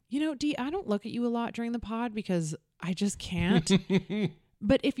 D. You know, D, I don't look at you a lot during the pod because I just can't.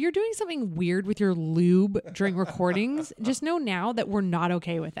 But if you're doing something weird with your lube during recordings, just know now that we're not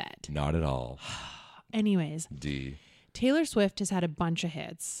okay with it. Not at all. Anyways, D. Taylor Swift has had a bunch of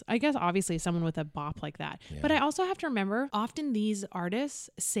hits. I guess obviously someone with a bop like that. Yeah. But I also have to remember, often these artists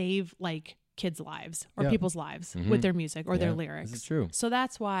save like kids' lives or Yeah. people's lives with their music or their Yeah, lyrics. this is true. So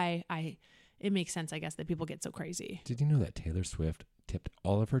that's why it makes sense, I guess, that people get so crazy. Did you know that Taylor Swift tipped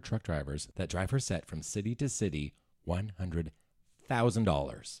all of her truck drivers that drive her set from city to city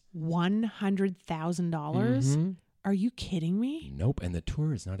 $100,000? $100,000? Are you kidding me? Nope. And the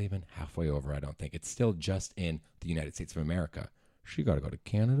tour is not even halfway over, I don't think. It's still just in the United States of America. She got to go to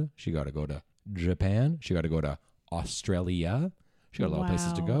Canada. She got to go to Japan. She got to go to Australia. She got a lot of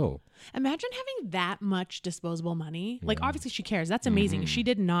places to Wow. go. Imagine having that much disposable money. Like, obviously, she cares. That's amazing. She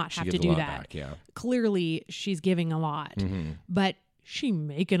did not have She to gives a do lot that. back, yeah. Clearly, she's giving a lot. But she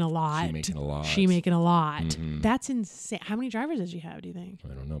making a lot. She making a lot. She making a lot. That's insane. How many drivers does she have, do you think? I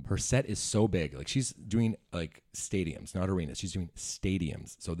don't know. Her set is so big. Like she's doing like stadiums, not arenas. She's doing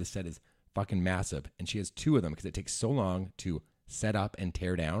stadiums. So this set is fucking massive. And she has 2 of them because it takes so long to set up and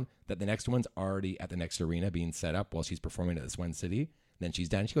tear down that the next one's already at the next arena being set up while she's performing at this one city. Then she's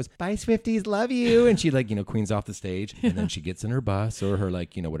done. She goes, bye, Swifties, love you. And she queens off the stage. And then she gets in her bus or her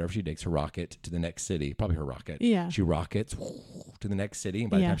whatever she takes, her rocket to the next city. Probably her rocket. Yeah. She rockets to the next city.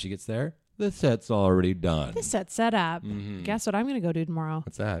 And by the Yeah. time she gets there, the set's already done. This set's set up. Guess what I'm going to go do tomorrow?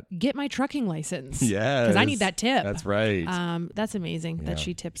 What's that? Get my trucking license. Yes. Because I need that tip. That's right. That's amazing Yeah. that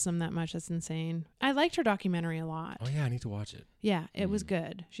she tips them that much. That's insane. I liked her documentary a lot. Oh, yeah. I need to watch it. Yeah, it was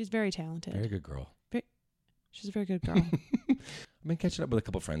good. She's very talented. Very good girl. She's a very good girl. I've been catching up with a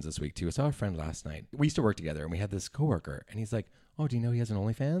couple friends this week, too. I saw a friend last night. We used to work together, and we had this coworker, and he's like, oh, do you know he has an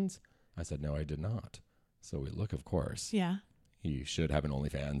OnlyFans? I said, no, I did not. So we look, of course. Yeah. He should have an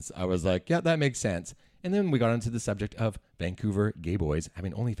OnlyFans. I was like, yeah, that makes sense. And then we got into the subject of Vancouver gay boys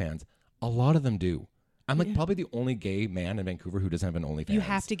having OnlyFans. A lot of them do. I'm like probably the only gay man in Vancouver who doesn't have an OnlyFans. You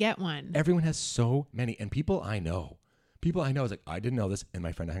have to get one. Everyone has so many. And people I know is like, I didn't know this. And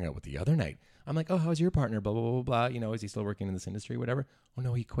my friend I hung out with the other night, I'm like, oh, how's your partner? Blah, blah, blah, blah. Is he still working in this industry? Whatever. Oh,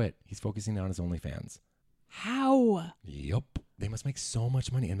 no, he quit. He's focusing on his OnlyFans. How? Yup. They must make so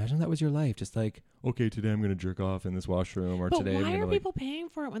much money. Imagine that was your life. Just like, okay, today I'm going to jerk off in this washroom, or But today I'm why going are to people paying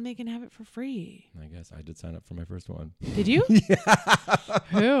for it when they can have it for free? I guess I did sign up for my first one. Did you?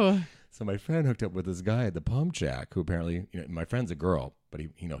 Who? So my friend hooked up with this guy at the Pump Jack, who apparently, my friend's a girl, but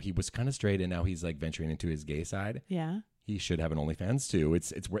he was kind of straight, and now he's like venturing into his gay side. Yeah. He should have an OnlyFans too.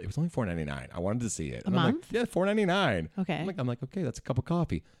 It was only $4.99. I wanted to see it. A month? Yeah, $4.99. Okay. I'm like, okay, that's a cup of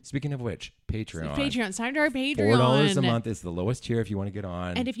coffee. Speaking of which, Patreon. Patreon. Sign to our Patreon. $4 a month is the lowest tier if you want to get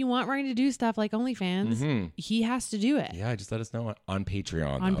on. And if you want Ryan to do stuff like OnlyFans, he has to do it. Yeah, just let us know on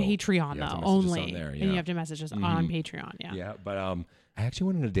Patreon. On though. Patreon, You have to though, message us only. on there, And yeah. you have to message us on Patreon. Yeah. Yeah, but I actually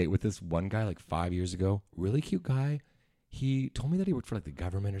went on a date with this one guy like 5 years ago. Really cute guy. He told me that he worked for like the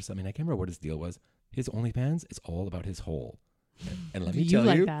government or something. I can't remember what his deal was. His OnlyFans is all about his hole. And let me You tell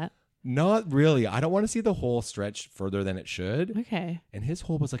like you, that? not really. I don't want to see the hole stretch further than it should. Okay. And his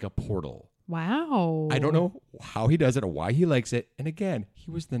hole was like a portal. Wow. I don't know how he does it or why he likes it. And again,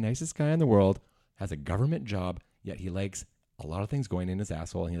 he was the nicest guy in the world, has a government job, yet he likes a lot of things going in his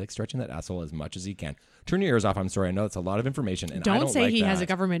asshole, and he likes stretching that asshole as much as he can. Turn your ears off. I'm sorry. I know it's a lot of information. And I Don't don't say like he has a that.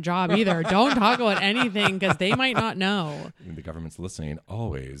 government job either. Don't talk about anything because they might not know. The government's listening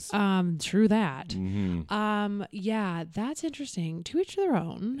always. True that. Mm-hmm. Yeah, that's interesting. To each their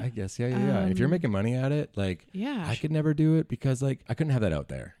own. I guess, yeah. If you're making money at it, like, Yeah. I could never do it because, like, I couldn't have that out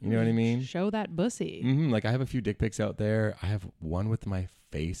there. You know what I mean? Show that bussy. Like, I have a few dick pics out there. I have one with my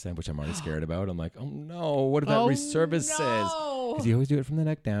face, which I'm already scared about. I'm like, oh no, what if that resurfaces? Because you always do it from the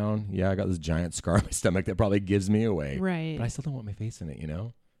neck down. Yeah, I got this giant scar on my stomach that probably gives me away. Right. But I still don't want my face in it, you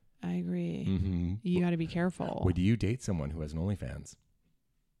know? I agree. Mm-hmm. You got to be careful. Would you date someone who has an OnlyFans?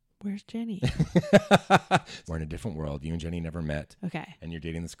 Where's Jenny? We're in a different world. You and Jenny never met. Okay. And you're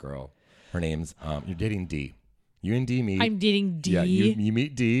dating this girl. Her name's, you're dating D. You and D meet. I'm dating D. Yeah, you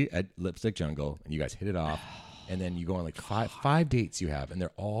meet D at Lipstick Jungle, and you guys hit it off. And then you go on like five dates you have, and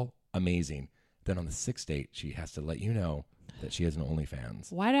they're all amazing. Then on the sixth date, she has to let you know that she has an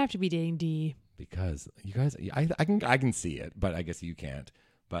OnlyFans. Why do I have to be dating D? Because you guys, I can see it, but I guess you can't.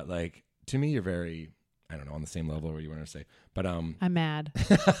 But like, to me, you're very, I don't know, on the same level. What do you want to say? But I'm mad.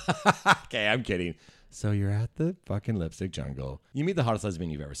 okay, I'm kidding. So you're at the fucking Lipstick Jungle. You meet the hottest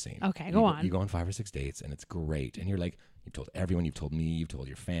lesbian you've ever seen. Okay, go on. You go on 5 or 6 dates, and it's great. And you're like, you've told everyone, you've told me, you've told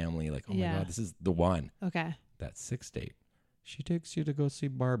your family, like, oh my God, this is the one. Okay. That 6th date, she takes you to go see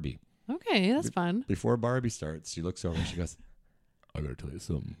Barbie. Okay, that's fun. Before Barbie starts, she looks over and she goes, I gotta tell you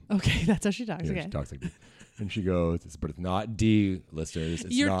something. Okay, that's how she talks. Yeah, Okay. she talks like this. And she goes, but it's not D, listeners.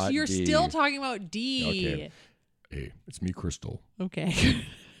 It's not You're D. still talking about D. Okay. Hey, it's me, Crystal. Okay.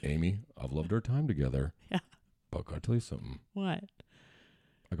 Amy, I've loved our time together. Yeah. But I gotta tell you something. What?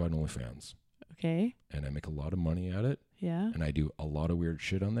 I got an OnlyFans. Okay. And I make a lot of money at it. Yeah. And I do a lot of weird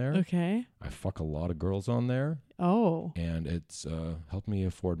shit on there. Okay. I fuck a lot of girls on there. Oh. And it's helped me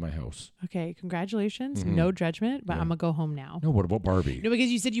afford my house. Okay. Congratulations. Mhm. No judgment, but Yeah. I'm gonna go home now. No, what about Barbie? No,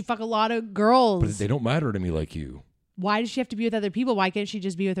 because you said you fuck a lot of girls. But they don't matter to me like you. Why does she have to be with other people? Why can't she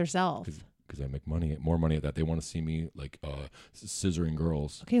just be with herself? Because I make more money at that. They want to see me like scissoring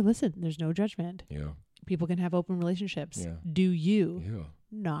girls. Okay, listen, there's no judgment. Yeah. People can have open relationships. Yeah. Do you? Yeah.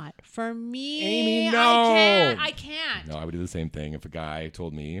 Not for me. Amy, no. I can't. No, I would do the same thing. If a guy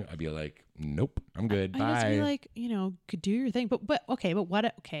told me, I'd be like, nope, I'm good. I'd Bye. just be like, could do your thing. But okay, but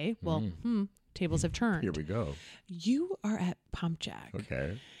what? Okay, well, tables have turned. Here we go. You are at Pump Jack.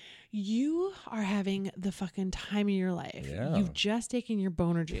 Okay. You are having the fucking time of your life. Yeah. You've just taken your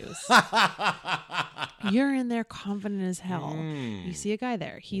boner juice. You're in there confident as hell. You see a guy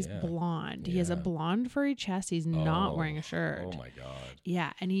there. He's blonde. He has a blonde furry chest. He's not wearing a shirt. Oh my God.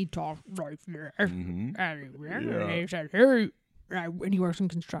 Yeah, and he talks like this. Mhm. And he says, "Hey," and he works in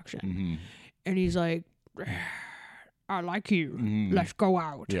construction. Mm-hmm. And he's like, I like you. Mhm. Let's go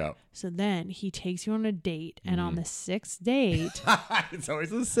out. Yeah. So then he takes you on a date, and on the 6th date, It's always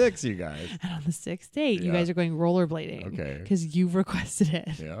the 6, you guys. and on the 6th date, you Yeah. guys are going rollerblading. Okay. Because you've requested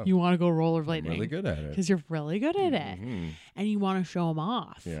it. Yeah. You want to go rollerblading. I'm really good at it. Because you're really good at it. Mhm. And you want to show them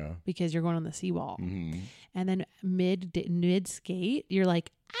off. Yeah. Because you're going on the seawall. Mhm. And then mid skate, you're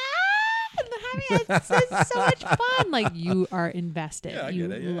like, this is so much fun. Like, you are invested. Yeah, I you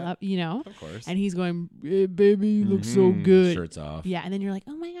get it, yeah. love, Of course. And he's going, hey, baby, you look so Mhm. good. Shirts off. Yeah. And then you're like,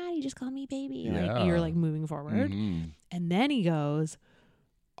 oh my God, you just called me baby. Yeah. Like, you're like moving forward. Mhm. And then he goes,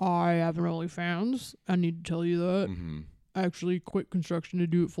 I have an OnlyFans. I need to tell you that. Mhm. I actually quit construction to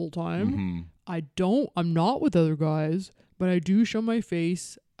do it full time. Mhm. I'm not with other guys, but I do show my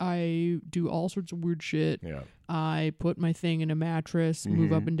face. I do all sorts of weird shit. Yeah. I put my thing in a mattress,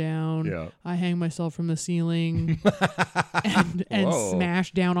 move up and down. Yeah. I hang myself from the ceiling and Whoa.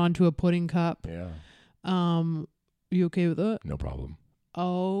 smash down onto a pudding cup. Yeah. You okay with that? No problem.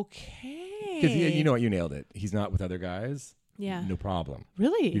 Okay. Because you know what? You nailed it. He's not with other guys. Yeah. No problem.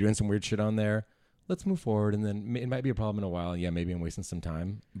 Really? You're doing some weird shit on there. Let's move forward, and then it might be a problem in a while. Yeah, maybe I'm wasting some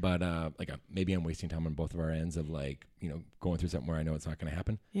time, but maybe I'm wasting time on both of our ends of going through something where I know it's not going to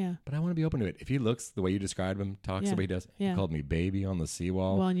happen. Yeah. But I want to be open to it. If he looks the way you described him, talks the way he does, Yeah. he called me baby on the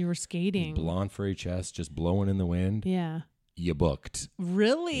seawall. Well, and you were skating. Blonde furry chest, just blowing in the wind. Yeah. You booked.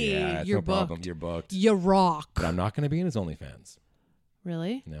 Really? Yeah, it's You're no problem. booked. You're booked. You rock. But I'm not going to be in his OnlyFans.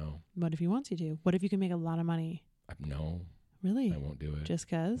 Really? No. What if he wants you to? What if you can make a lot of money? No. Really? I won't do it. Just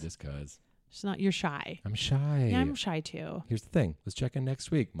cause? Just cause. It's not. You're shy. I'm shy. Yeah, I'm shy too. Here's the thing. Let's check in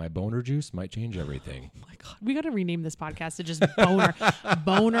next week. My boner juice might change everything. Oh my God, we got to rename this podcast to just boner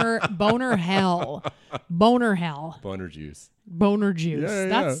hell, Boner juice. boner juice. Yeah.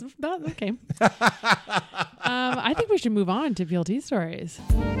 That's okay. I think we should move on to PLT stories.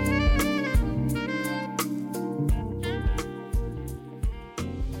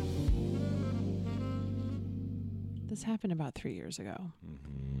 This happened about 3 years ago.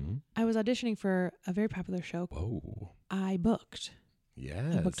 Mm-hmm. I was auditioning for a very popular show. Whoa. I booked.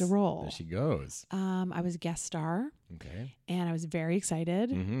 Yes. I booked a role. There she goes. I was guest star, Okay. and I was very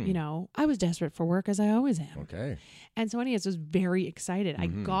excited. Mhm. You know, I was desperate for work, as I always am. Okay. And so anyways, I was very excited. I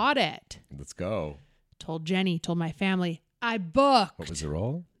Mhm. got it. Let's go. Told Jenny, told my family, I booked. What was the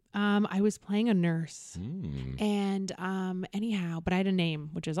role? I was playing a nurse. Mm. And anyhow, but I had a name,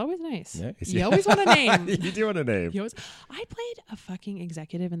 which is always nice. Nice. You always want a name. You do want a name. I played a fucking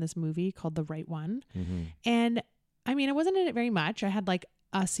executive in this movie called The Right One. Mm-hmm. And I mean, I wasn't in it very much. I had like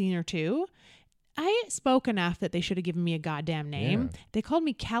a scene or two. I spoke enough that they should have given me a goddamn name. Yeah. They called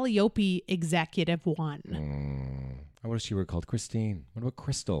me Calliope Executive One. I wish you were called Christine. What about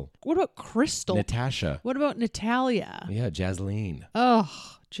Crystal? What about Crystal? Natasha. What about Natalia? Yeah, Jasleen. Oh,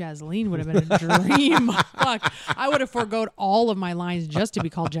 Jasleen would have been a dream. Fuck. I would have foregoed all of my lines just to be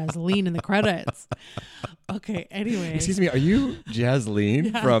called Jasleen in the credits. Okay, anyway. Excuse me, are you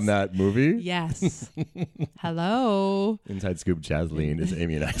Jasleen Yes. from that movie? Yes. Hello. Inside Scoop Jasleen is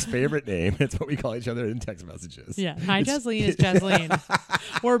Amy and I's favorite name. It's what we call each other in text messages. Yeah. Hi, Jasleen is Jasleen.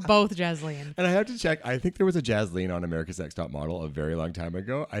 We're both Jasleen. And I have to check. I think there was a Jasleen on America's Next Top Model a very long time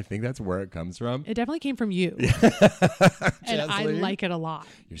ago. I think that's where it comes from. It definitely came from you. And I Jasleen? like it a lot.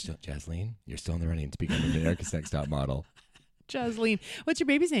 You're still Jasleen. You're still in the running to become America's Next Top Model. Jasleen. What's your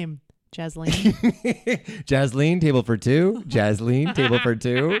baby's name? Jasleen. Jasleen, table for two. Jasleen, table for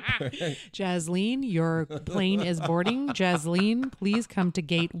two. Jasleen, your plane is boarding. Jasleen, please come to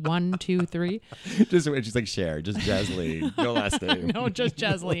gate 1, 2, 3. Just like Cher, just Jasleen. No last name. No, just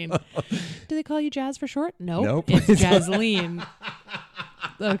Jasleen. Do they call you Jazz for short? Nope. Nope. It's Jasleen.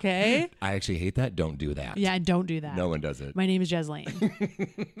 Okay. I actually hate that. Don't do that. Yeah, don't do that. No one does it. My name is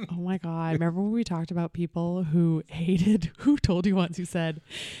Jasleen. Oh my God. Remember when we talked about people who told you once, who said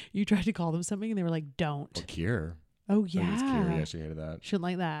you tried to call them something and they were like, don't. Or Kier. Oh, I think it's Kier. yeah. Yeah, she hated that. Shouldn't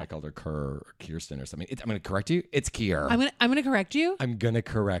like I that. called her Kerr or Kirsten or something. I'm going to correct you. It's Kier. I'm gonna correct you. I'm going to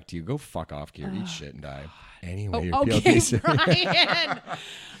correct you. Go fuck off, Kier. Eat shit and die. Anyway, your okay, PLT story. Brian.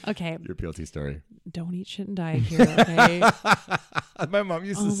 Okay. Your PLT story. Don't eat shit and die here, okay? My mom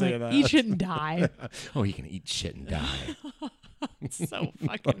used to say that. Eat shit and die. Oh, you can eat shit and die. So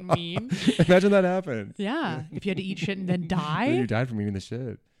fucking mean. Imagine that happened. Yeah. If you had to eat shit and then You die. died from eating the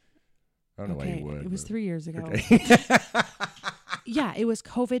shit. I don't know why Okay. you would. It was but- 3 years ago. Okay. Yeah, it was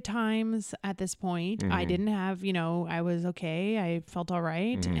COVID times at this point. I Mhm. didn't have, I was okay. I felt all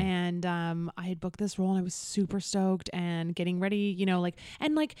right. Mhm. And I had booked this role and I was super stoked and getting ready,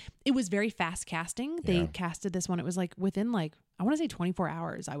 it was very fast casting. They Yeah. casted this one. It was like within I want to say 24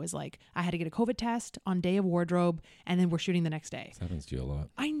 hours. I was like, I had to get a COVID test on day of wardrobe and then we're shooting the next day. This happens to you a lot.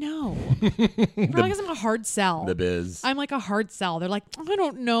 I know. Probably because I'm a hard sell. The biz. I'm like a hard sell. They're like, I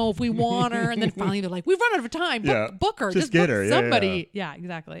don't know if we want her. And then finally they're like, we've run out of time. Book her. Just book get her. Yeah, somebody. Yeah,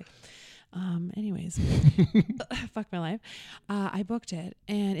 exactly. Anyways, fuck my life. I booked it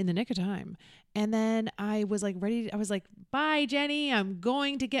and in the nick of time. And then I was like ready. I was like, bye, Jenny. I'm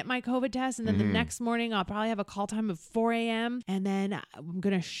going to get my COVID test. And then the next morning, I'll probably have a call time of 4 a.m. And then I'm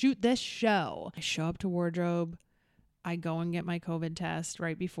going to shoot this show. I show up to wardrobe. I go and get my COVID test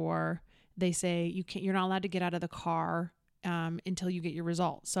right before. They say you're not allowed to get out of the car until you get your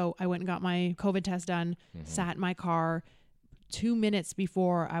results. So I went and got my COVID test done, sat in my car. 2 minutes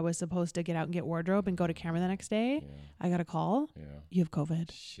before I was supposed to get out and get wardrobe and go to camera the next day, I got a call. Yeah. You have COVID.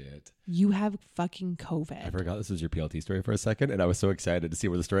 Shit. You have fucking COVID. I forgot this was your PLT story for a second, and I was so excited to see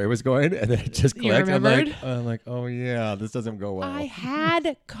where the story was going, and then it just You clicked. remembered? I'm like, oh yeah, this doesn't go well. I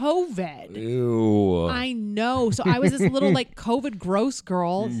had COVID. Ew. I know. So I was this little COVID gross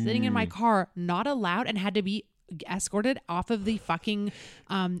girl sitting in my car, not allowed, and had to be escorted off of the fucking,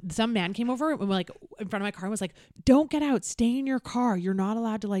 some man came over and like in front of my car and was like, don't get out, stay in your car. You're not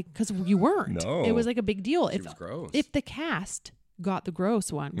allowed to like, cause you weren't. No. It was like a big deal. It was gross. If the cast got the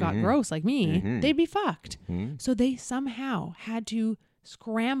gross one, got gross like me, they'd be fucked. So they somehow had to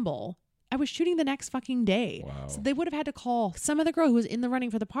scramble. I was shooting the next fucking day. Wow. So they would have had to call some other girl who was in the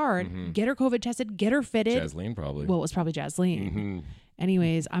running for the part, get her COVID tested, get her fitted. Jasleen probably. Well, it was probably Jasleen.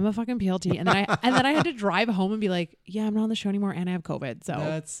 Anyways, I'm a fucking PLT. And then I had to drive home and be like, yeah, I'm not on the show anymore and I have COVID. So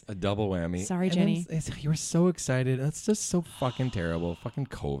that's a double whammy. Sorry, And Jenny. You were so excited. That's just so fucking terrible. Fucking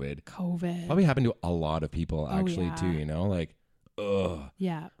COVID. Probably happened to a lot of people actually yeah. too, you know? Like, ugh.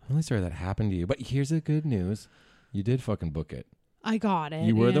 Yeah. I'm really sorry that happened to you. But here's the good news. You did fucking book it. I got it.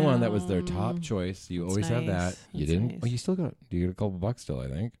 You were the one that was their top choice. You That's always have that. nice. You That's didn't. nice. Oh, you still got. Do you get a couple bucks still? I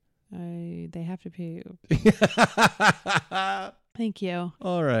think. They have to pay you. Thank you.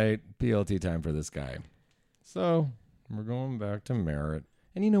 All right, PLT time for this guy. So we're going back to Merritt,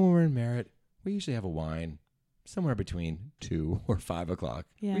 and you know when we're in Merritt, we usually have a wine somewhere between 2 or 5 o'clock.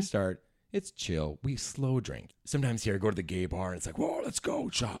 Yeah. We start. It's chill. We slow drink. Sometimes here I go to the gay bar and it's like, whoa, let's go.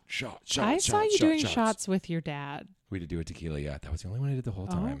 Shot. I saw you doing shots with your dad. We did do a tequila, yeah. That was the only one I did the whole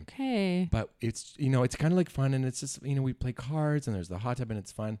time. Okay. But it's, it's kind of like fun and it's just, we play cards and there's the hot tub and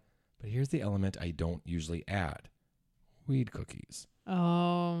it's fun. But here's the element I don't usually add. Weed cookies.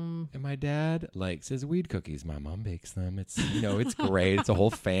 And my dad likes his weed cookies. My mom bakes them. It's, it's great. It's a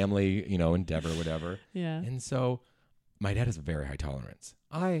whole family, endeavor, whatever. Yeah. And so my dad has a very high tolerance.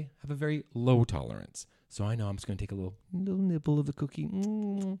 I have a very low tolerance. So I know I'm just going to take a little nibble of the cookie.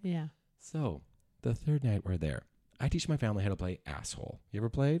 Yeah. So the third night we're there. I teach my family how to play Asshole. You ever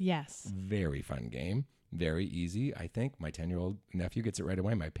played? Yes. Very fun game. Very easy. I think my 10-year-old nephew gets it right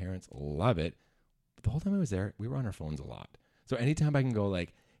away. My parents love it. But the whole time I was there, we were on our phones a lot. So anytime I can go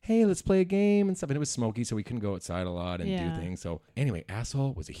like, hey, let's play a game and stuff. And it was smoky, so we couldn't go outside a lot and do things. So anyway,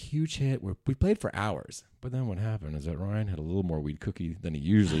 Asshole was a huge hit. We played for hours. But then what happened is that Ryan had a little more weed cookie than he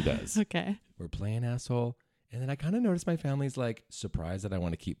usually does. Okay. We're playing Asshole. And then I kind of noticed my family's like surprised that I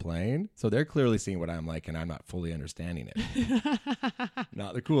want to keep playing. So they're clearly seeing what I'm like and I'm not fully understanding it.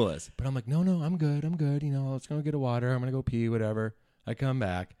 Not the coolest. But I'm like, no, I'm good. Let's go get a water. I'm going to go pee, whatever. I come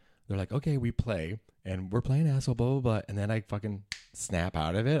back. They're like, okay, we play. And we're playing Asshole, blah, blah, blah. And then I fucking snap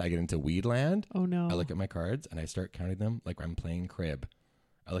out of it. I get into weed land. Oh, no. I look at my cards and I start counting them like I'm playing crib.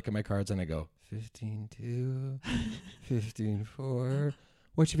 I look at my cards and I go, 15-2, 15-4.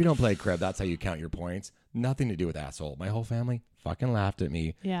 Which if you don't play crib, that's how you count your points. Nothing to do with Asshole. My whole family fucking laughed at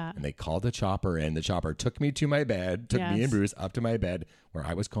me. Yeah. And they called the chopper in. The chopper took me to my bed, took me and Bruce up to my bed where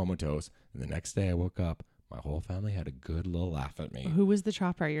I was comatose. And the next day I woke up. My whole family had a good little laugh at me. Who was the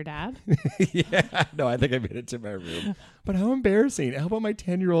chopper? Your dad? Yeah. No, I think I made it to my room. But how embarrassing. How about my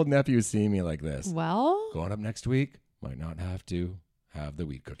 10-year-old nephew seeing me like this? Well. Going up next week, might not have to have the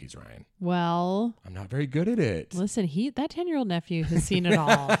weed cookies, Ryan. Well. I'm not very good at it. Listen, that 10-year-old nephew has seen it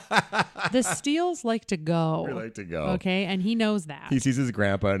all. The Steels like to go. We like to go. Okay, and he knows that. He sees his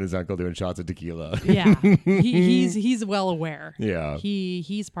grandpa and his uncle doing shots of tequila. Yeah. He's well aware. Yeah.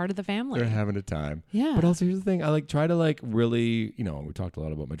 He's part of the family. They're having a time. Yeah. But also here's the thing. I try to really, we talked a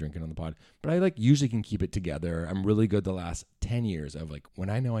lot about my drinking on the pod, but I usually can keep it together. I'm really good the last 10 years of when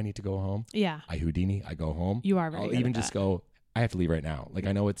I know I need to go home. Yeah. I Houdini, I go home. You are very I'll good even at just that. go, I have to leave right now.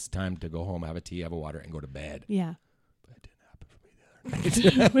 I know it's time to go home, have a tea, have a water, and go to bed. Yeah. But it didn't happen for me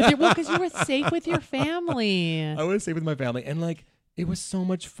the other night. Because you were safe with your family. I was safe with my family. And it was so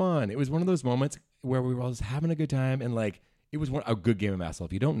much fun. It was one of those moments where we were all just having a good time. And it was a good game of Asshole.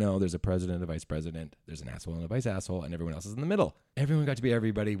 If you don't know, there's a president, a vice president, there's an asshole and a vice asshole, and everyone else is in the middle. Everyone got to be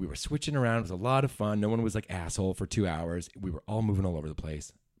everybody. We were switching around. It was a lot of fun. No one was asshole for 2 hours. We were all moving all over the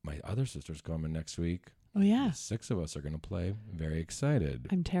place. My other sister's coming next week. Oh, yeah. The 6 of us are going to play. Very excited.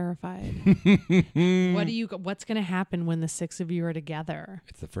 I'm terrified. What's going to happen when the 6 of you are together?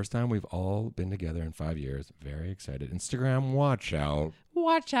 It's the first time we've all been together in 5 years. Very excited. Instagram, watch out.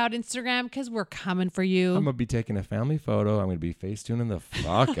 Watch out, Instagram, because we're coming for you. I'm going to be taking a family photo. I'm going to be Facetuning the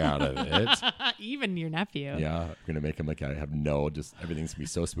fuck out of it. Even your nephew. Yeah. I'm going to make him I have just everything's going to be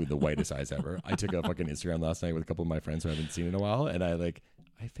so smooth, the whitest eyes ever. I took a fucking Instagram last night with a couple of my friends who I haven't seen in a while, and I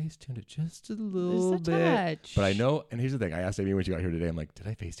Facetuned it just a little Just a bit. touch. But I know, and here's the thing. I asked Amy when she got here today, I'm like, did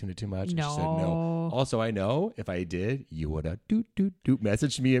I Facetune it too much? And she said no. Also, I know if I did, you would have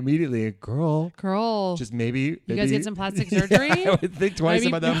messaged me immediately. Girl. Just maybe. You guys get some plastic surgery? I would think twice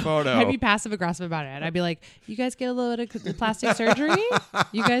about that photo. I'd be passive aggressive about it. I'd be like, you guys get a little bit of plastic surgery?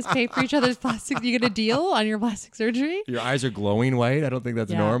 You guys pay for each other's plastic? You get a deal on your plastic surgery? Your eyes are glowing white. I don't think that's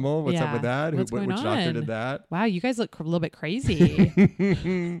normal. What's up with that? What's Which going doctor on? did that? Wow, you guys look a little bit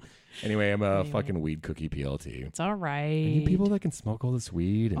crazy. Anyway, I'm a fucking weed cookie PLT. It's all right. And you people that can smoke all this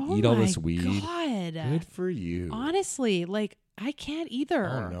weed and Oh eat all my this weed, God. good for you. Honestly, like I can't either.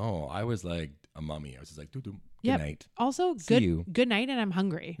 Oh no, I was like a mummy. I was just like, doo-doo. Yep. Good night. Also, See you. good night, and I'm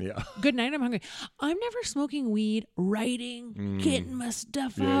hungry. Yeah. Good night, I'm hungry. I'm never smoking weed, writing, getting my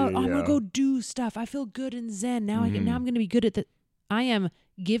stuff Yeah, out. I'm yeah. gonna go do stuff. I feel good and zen. Now now I'm gonna be good at the. I am.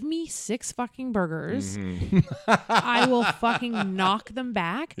 Give me 6 fucking burgers. I will fucking knock them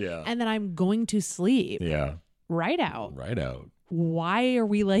back. Yeah. And then I'm going to sleep. Yeah. Right out. Right out. Why are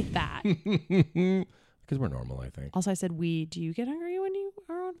we like that? Because we're normal, I think. Also, I said weed. Do you get hungry when you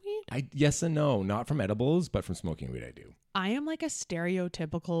are on weed? Yes and no. Not from edibles, but from smoking weed, I do. I am like a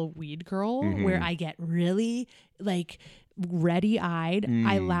stereotypical weed girl Mm-hmm. where I get really like ready eyed.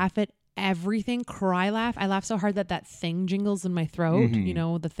 I laugh at everything, cry laugh. I laugh so hard that thing jingles in my throat. You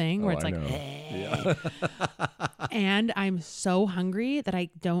know, the thing where Oh, it's I like, know. and I'm so hungry that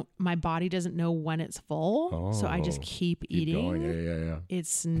my body doesn't know when it's full. So I just Oh, keep Keep eating. going. Yeah.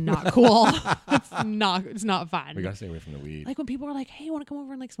 It's not cool. It's not fun. We gotta stay away from the weed. Like when people are like, "Hey, you want to come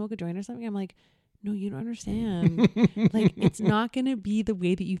over and like smoke a joint or something?" I'm like, "No, you don't understand. Like, it's not gonna be the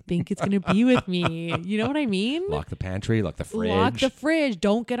way that you think it's gonna be with me. You know what I mean? Lock the pantry. Lock the fridge. Lock the fridge.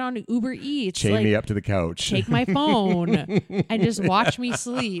 Don't get on Uber Eats. Chain like, me up to the couch. Take my phone and just watch me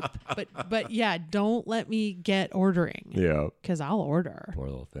sleep. But yeah, don't let me get ordering. Yeah. Because I'll order. Poor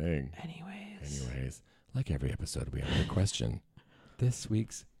little thing. Anyways, Like every episode, we have a question. This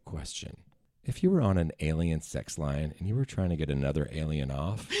week's question: if you were on an alien sex line and you were trying to get another alien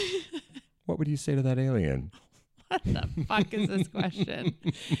off, what would you say to that alien? what the fuck is this question?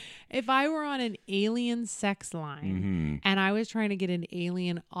 If I were on an alien sex line and I was trying to get an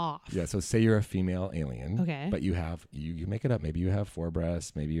alien off. Yeah, so say you're a female alien. Okay. But you have, you make it up. Maybe you have 4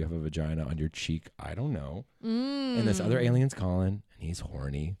 breasts. Maybe you have a vagina on your cheek. I don't know. And this other alien's calling and he's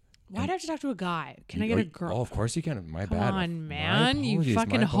horny. Why'd I have to talk to a guy? Can I get a girl? Oh, of course you can. My Come bad. on, My man. You apologies,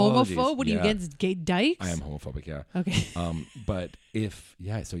 fucking my apologies. homophobe. What are you Yeah. against gay dykes? I am homophobic, yeah. Okay. But if,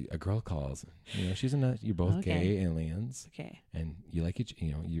 so a girl calls, she's you're both Okay. gay aliens Okay. and you like each,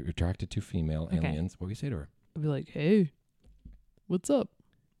 you're attracted to female aliens. What do you say to her? I'd be like, hey, what's up?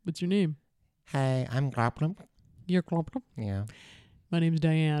 What's your name? Hey, I'm Glopnum. You're Clompton. Yeah. My name's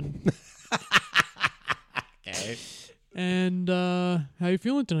Diane. Okay. And how you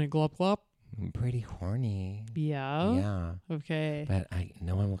feeling tonight, Glop Glop? I'm pretty horny. Yeah. Yeah. Okay. But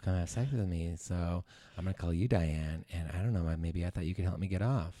no one will come have sex with me, so I'm going to call you Diane. And I don't know, maybe I thought you could help me get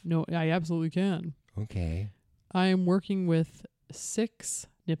off. No, I absolutely can. Okay. I am working with 6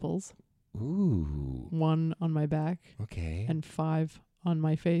 nipples, Ooh. 1 on my back Okay. and 5 on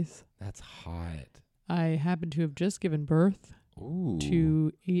my face. That's hot. I happen to have just given birth Ooh.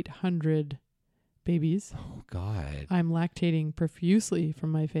 to 800 babies. Oh, God. I'm lactating profusely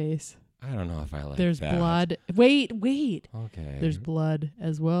from my face. I don't know if I like There's that. blood. Wait. Okay. There's blood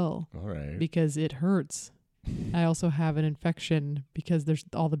as well All right. because it hurts. I also have an infection because there's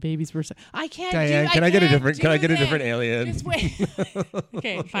all the babies were. I can't. Diane, do, can I get a can't different? do Can I get a this. different alien? Just wait.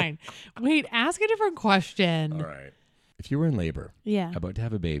 Okay, fine. Wait. Ask a different question. All right. If you were in labor, Yeah. about to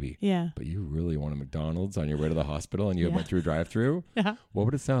have a baby, Yeah. but you really want a McDonald's on your way to the hospital, and you Yeah. went through a drive-through, Yeah. what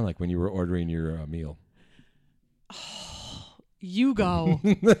would it sound like when you were ordering your meal? You go.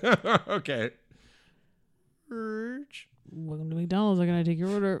 Okay. Welcome to McDonald's. I'm gonna take your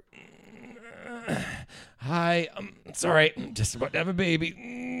order. Hi. Sorry. I'm just about to have a baby.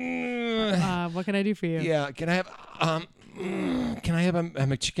 What can I do for you? Yeah. Can I have a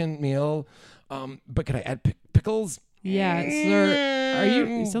McChicken meal? But can I add pickles? Yeah, sir. Are you?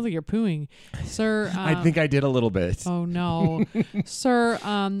 It sounds like you're pooing, sir. I think I did a little bit. Oh no, sir.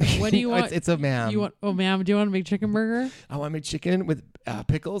 What do you want? It's a ma'am. You want? Oh, ma'am. Do you want a McChicken burger? I want McChicken with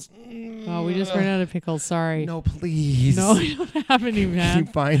pickles. Oh, we just ran out of pickles. Sorry. No, please. No, we don't have any, Can you man.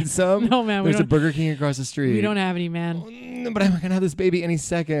 find some? No, man, we There's a don't- Burger King across the street. We don't have any, man. But I'm gonna have this baby any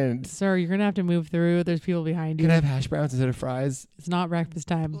second. Sir, you're gonna have to move through. There's people behind you. Can I have hash browns instead of fries? It's not breakfast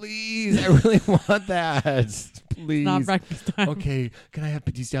time. Please, I really want that. Please. It's not breakfast time. Okay, can I have?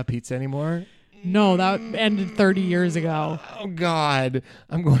 Do you still have pizza anymore? No, that ended 30 years ago. Oh God,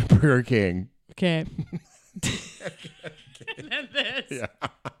 I'm going to Burger King. Okay.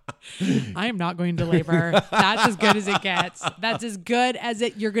 I am not going to labor. That's as good as it gets. That's as good as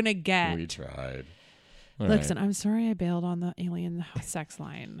you're gonna get. We tried. All Listen, right. I'm sorry I bailed on the alien sex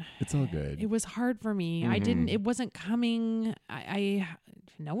line. It's all good. It was hard for me. I didn't. It wasn't coming.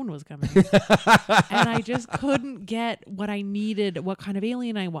 No one was coming, and I just couldn't get what I needed. What kind of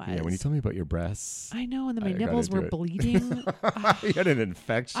alien I was. Yeah, when you told me about your breasts, I know, and then my I got nipples into were it. bleeding. you had an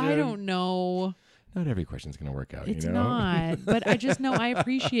infection. I don't know. not every question's going to work out. It's you know? not. But I just know I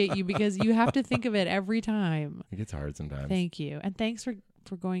appreciate you because you have to think of it every time. It gets hard sometimes. Thank you. And thanks for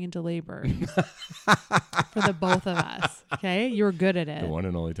going into labor for the both of us. Okay? You were good at it. The one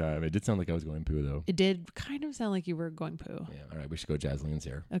and only time. It did sound like I was going poo, though. It did kind of sound like you were going poo. Yeah. All right. We should go. Jaslyne's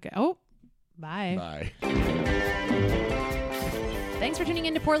here. Okay. Oh, bye. Bye. Thanks for tuning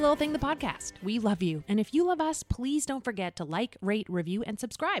in to Poor Little Thing, the podcast. We love you. And if you love us, please don't forget to like, rate, review, and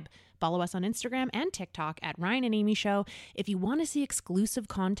subscribe. Follow us on Instagram and TikTok at Ryan and Amy Show. If you want to see exclusive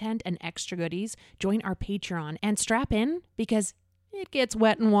content and extra goodies, join our Patreon and strap in because it gets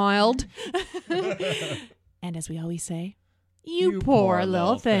wet and wild. And as we always say, you poor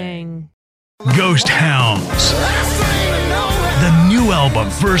little thing. Ghost Hounds. The new album,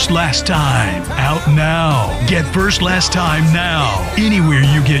 First Last Time, out now. Get First Last Time now, anywhere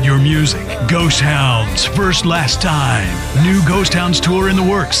you get your music. Ghost Hounds, First Last Time. New Ghost Hounds tour in the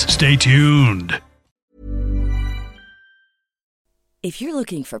works. Stay tuned. If you're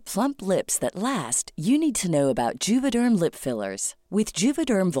looking for plump lips that last, you need to know about Juvederm lip fillers. With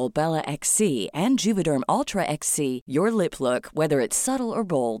Juvederm Volbella XC and Juvederm Ultra XC, your lip look, whether it's subtle or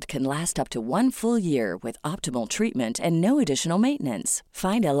bold, can last up to 1 full year with optimal treatment and no additional maintenance.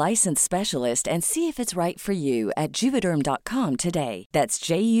 Find a licensed specialist and see if it's right for you at Juvederm.com today. That's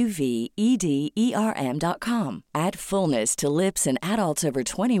JUVEDERM.com. Add fullness to lips in adults over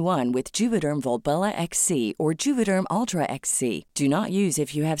 21 with Juvederm Volbella XC or Juvederm Ultra XC. Do not use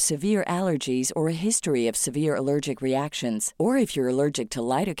if you have severe allergies or a history of severe allergic reactions, or if you're allergic to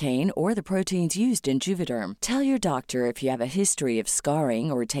lidocaine or the proteins used in Juvederm. Tell your doctor if you have a history of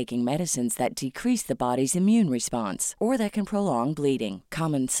scarring or taking medicines that decrease the body's immune response or that can prolong bleeding.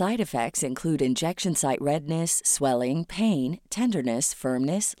 Common side effects include injection site redness, swelling, pain, tenderness,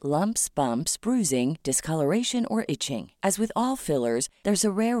 firmness, lumps, bumps, bruising, discoloration, or itching. As with all fillers, there's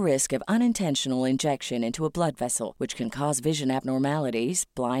a rare risk of unintentional injection into a blood vessel, which can cause vision abnormalities,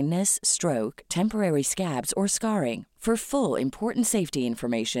 blindness, stroke, temporary scabs, or scarring. For full, important safety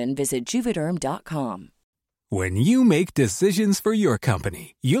information, visit Juvederm.com. When you make decisions for your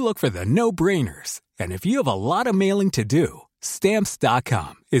company, you look for the no-brainers. And if you have a lot of mailing to do,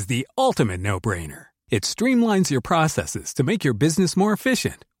 Stamps.com is the ultimate no-brainer. It streamlines your processes to make your business more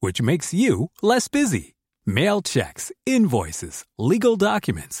efficient, which makes you less busy. Mail checks, invoices, legal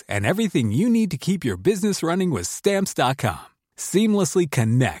documents, and everything you need to keep your business running with Stamps.com. Seamlessly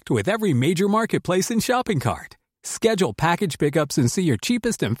connect with every major marketplace and shopping cart. Schedule package pickups and see your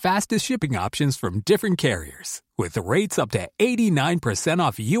cheapest and fastest shipping options from different carriers. With rates up to 89%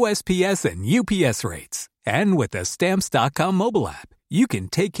 off USPS and UPS rates. And with the Stamps.com mobile app, you can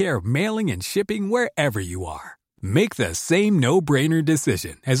take care of mailing and shipping wherever you are. Make the same no-brainer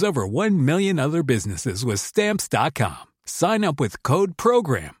decision as over 1 million other businesses with Stamps.com. Sign up with code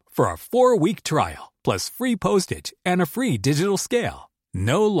PROGRAM for a 4-week trial, plus free postage and a free digital scale.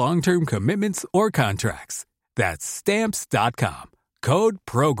 No long-term commitments or contracts. That's Stamps.com. Code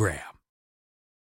PROGRAM.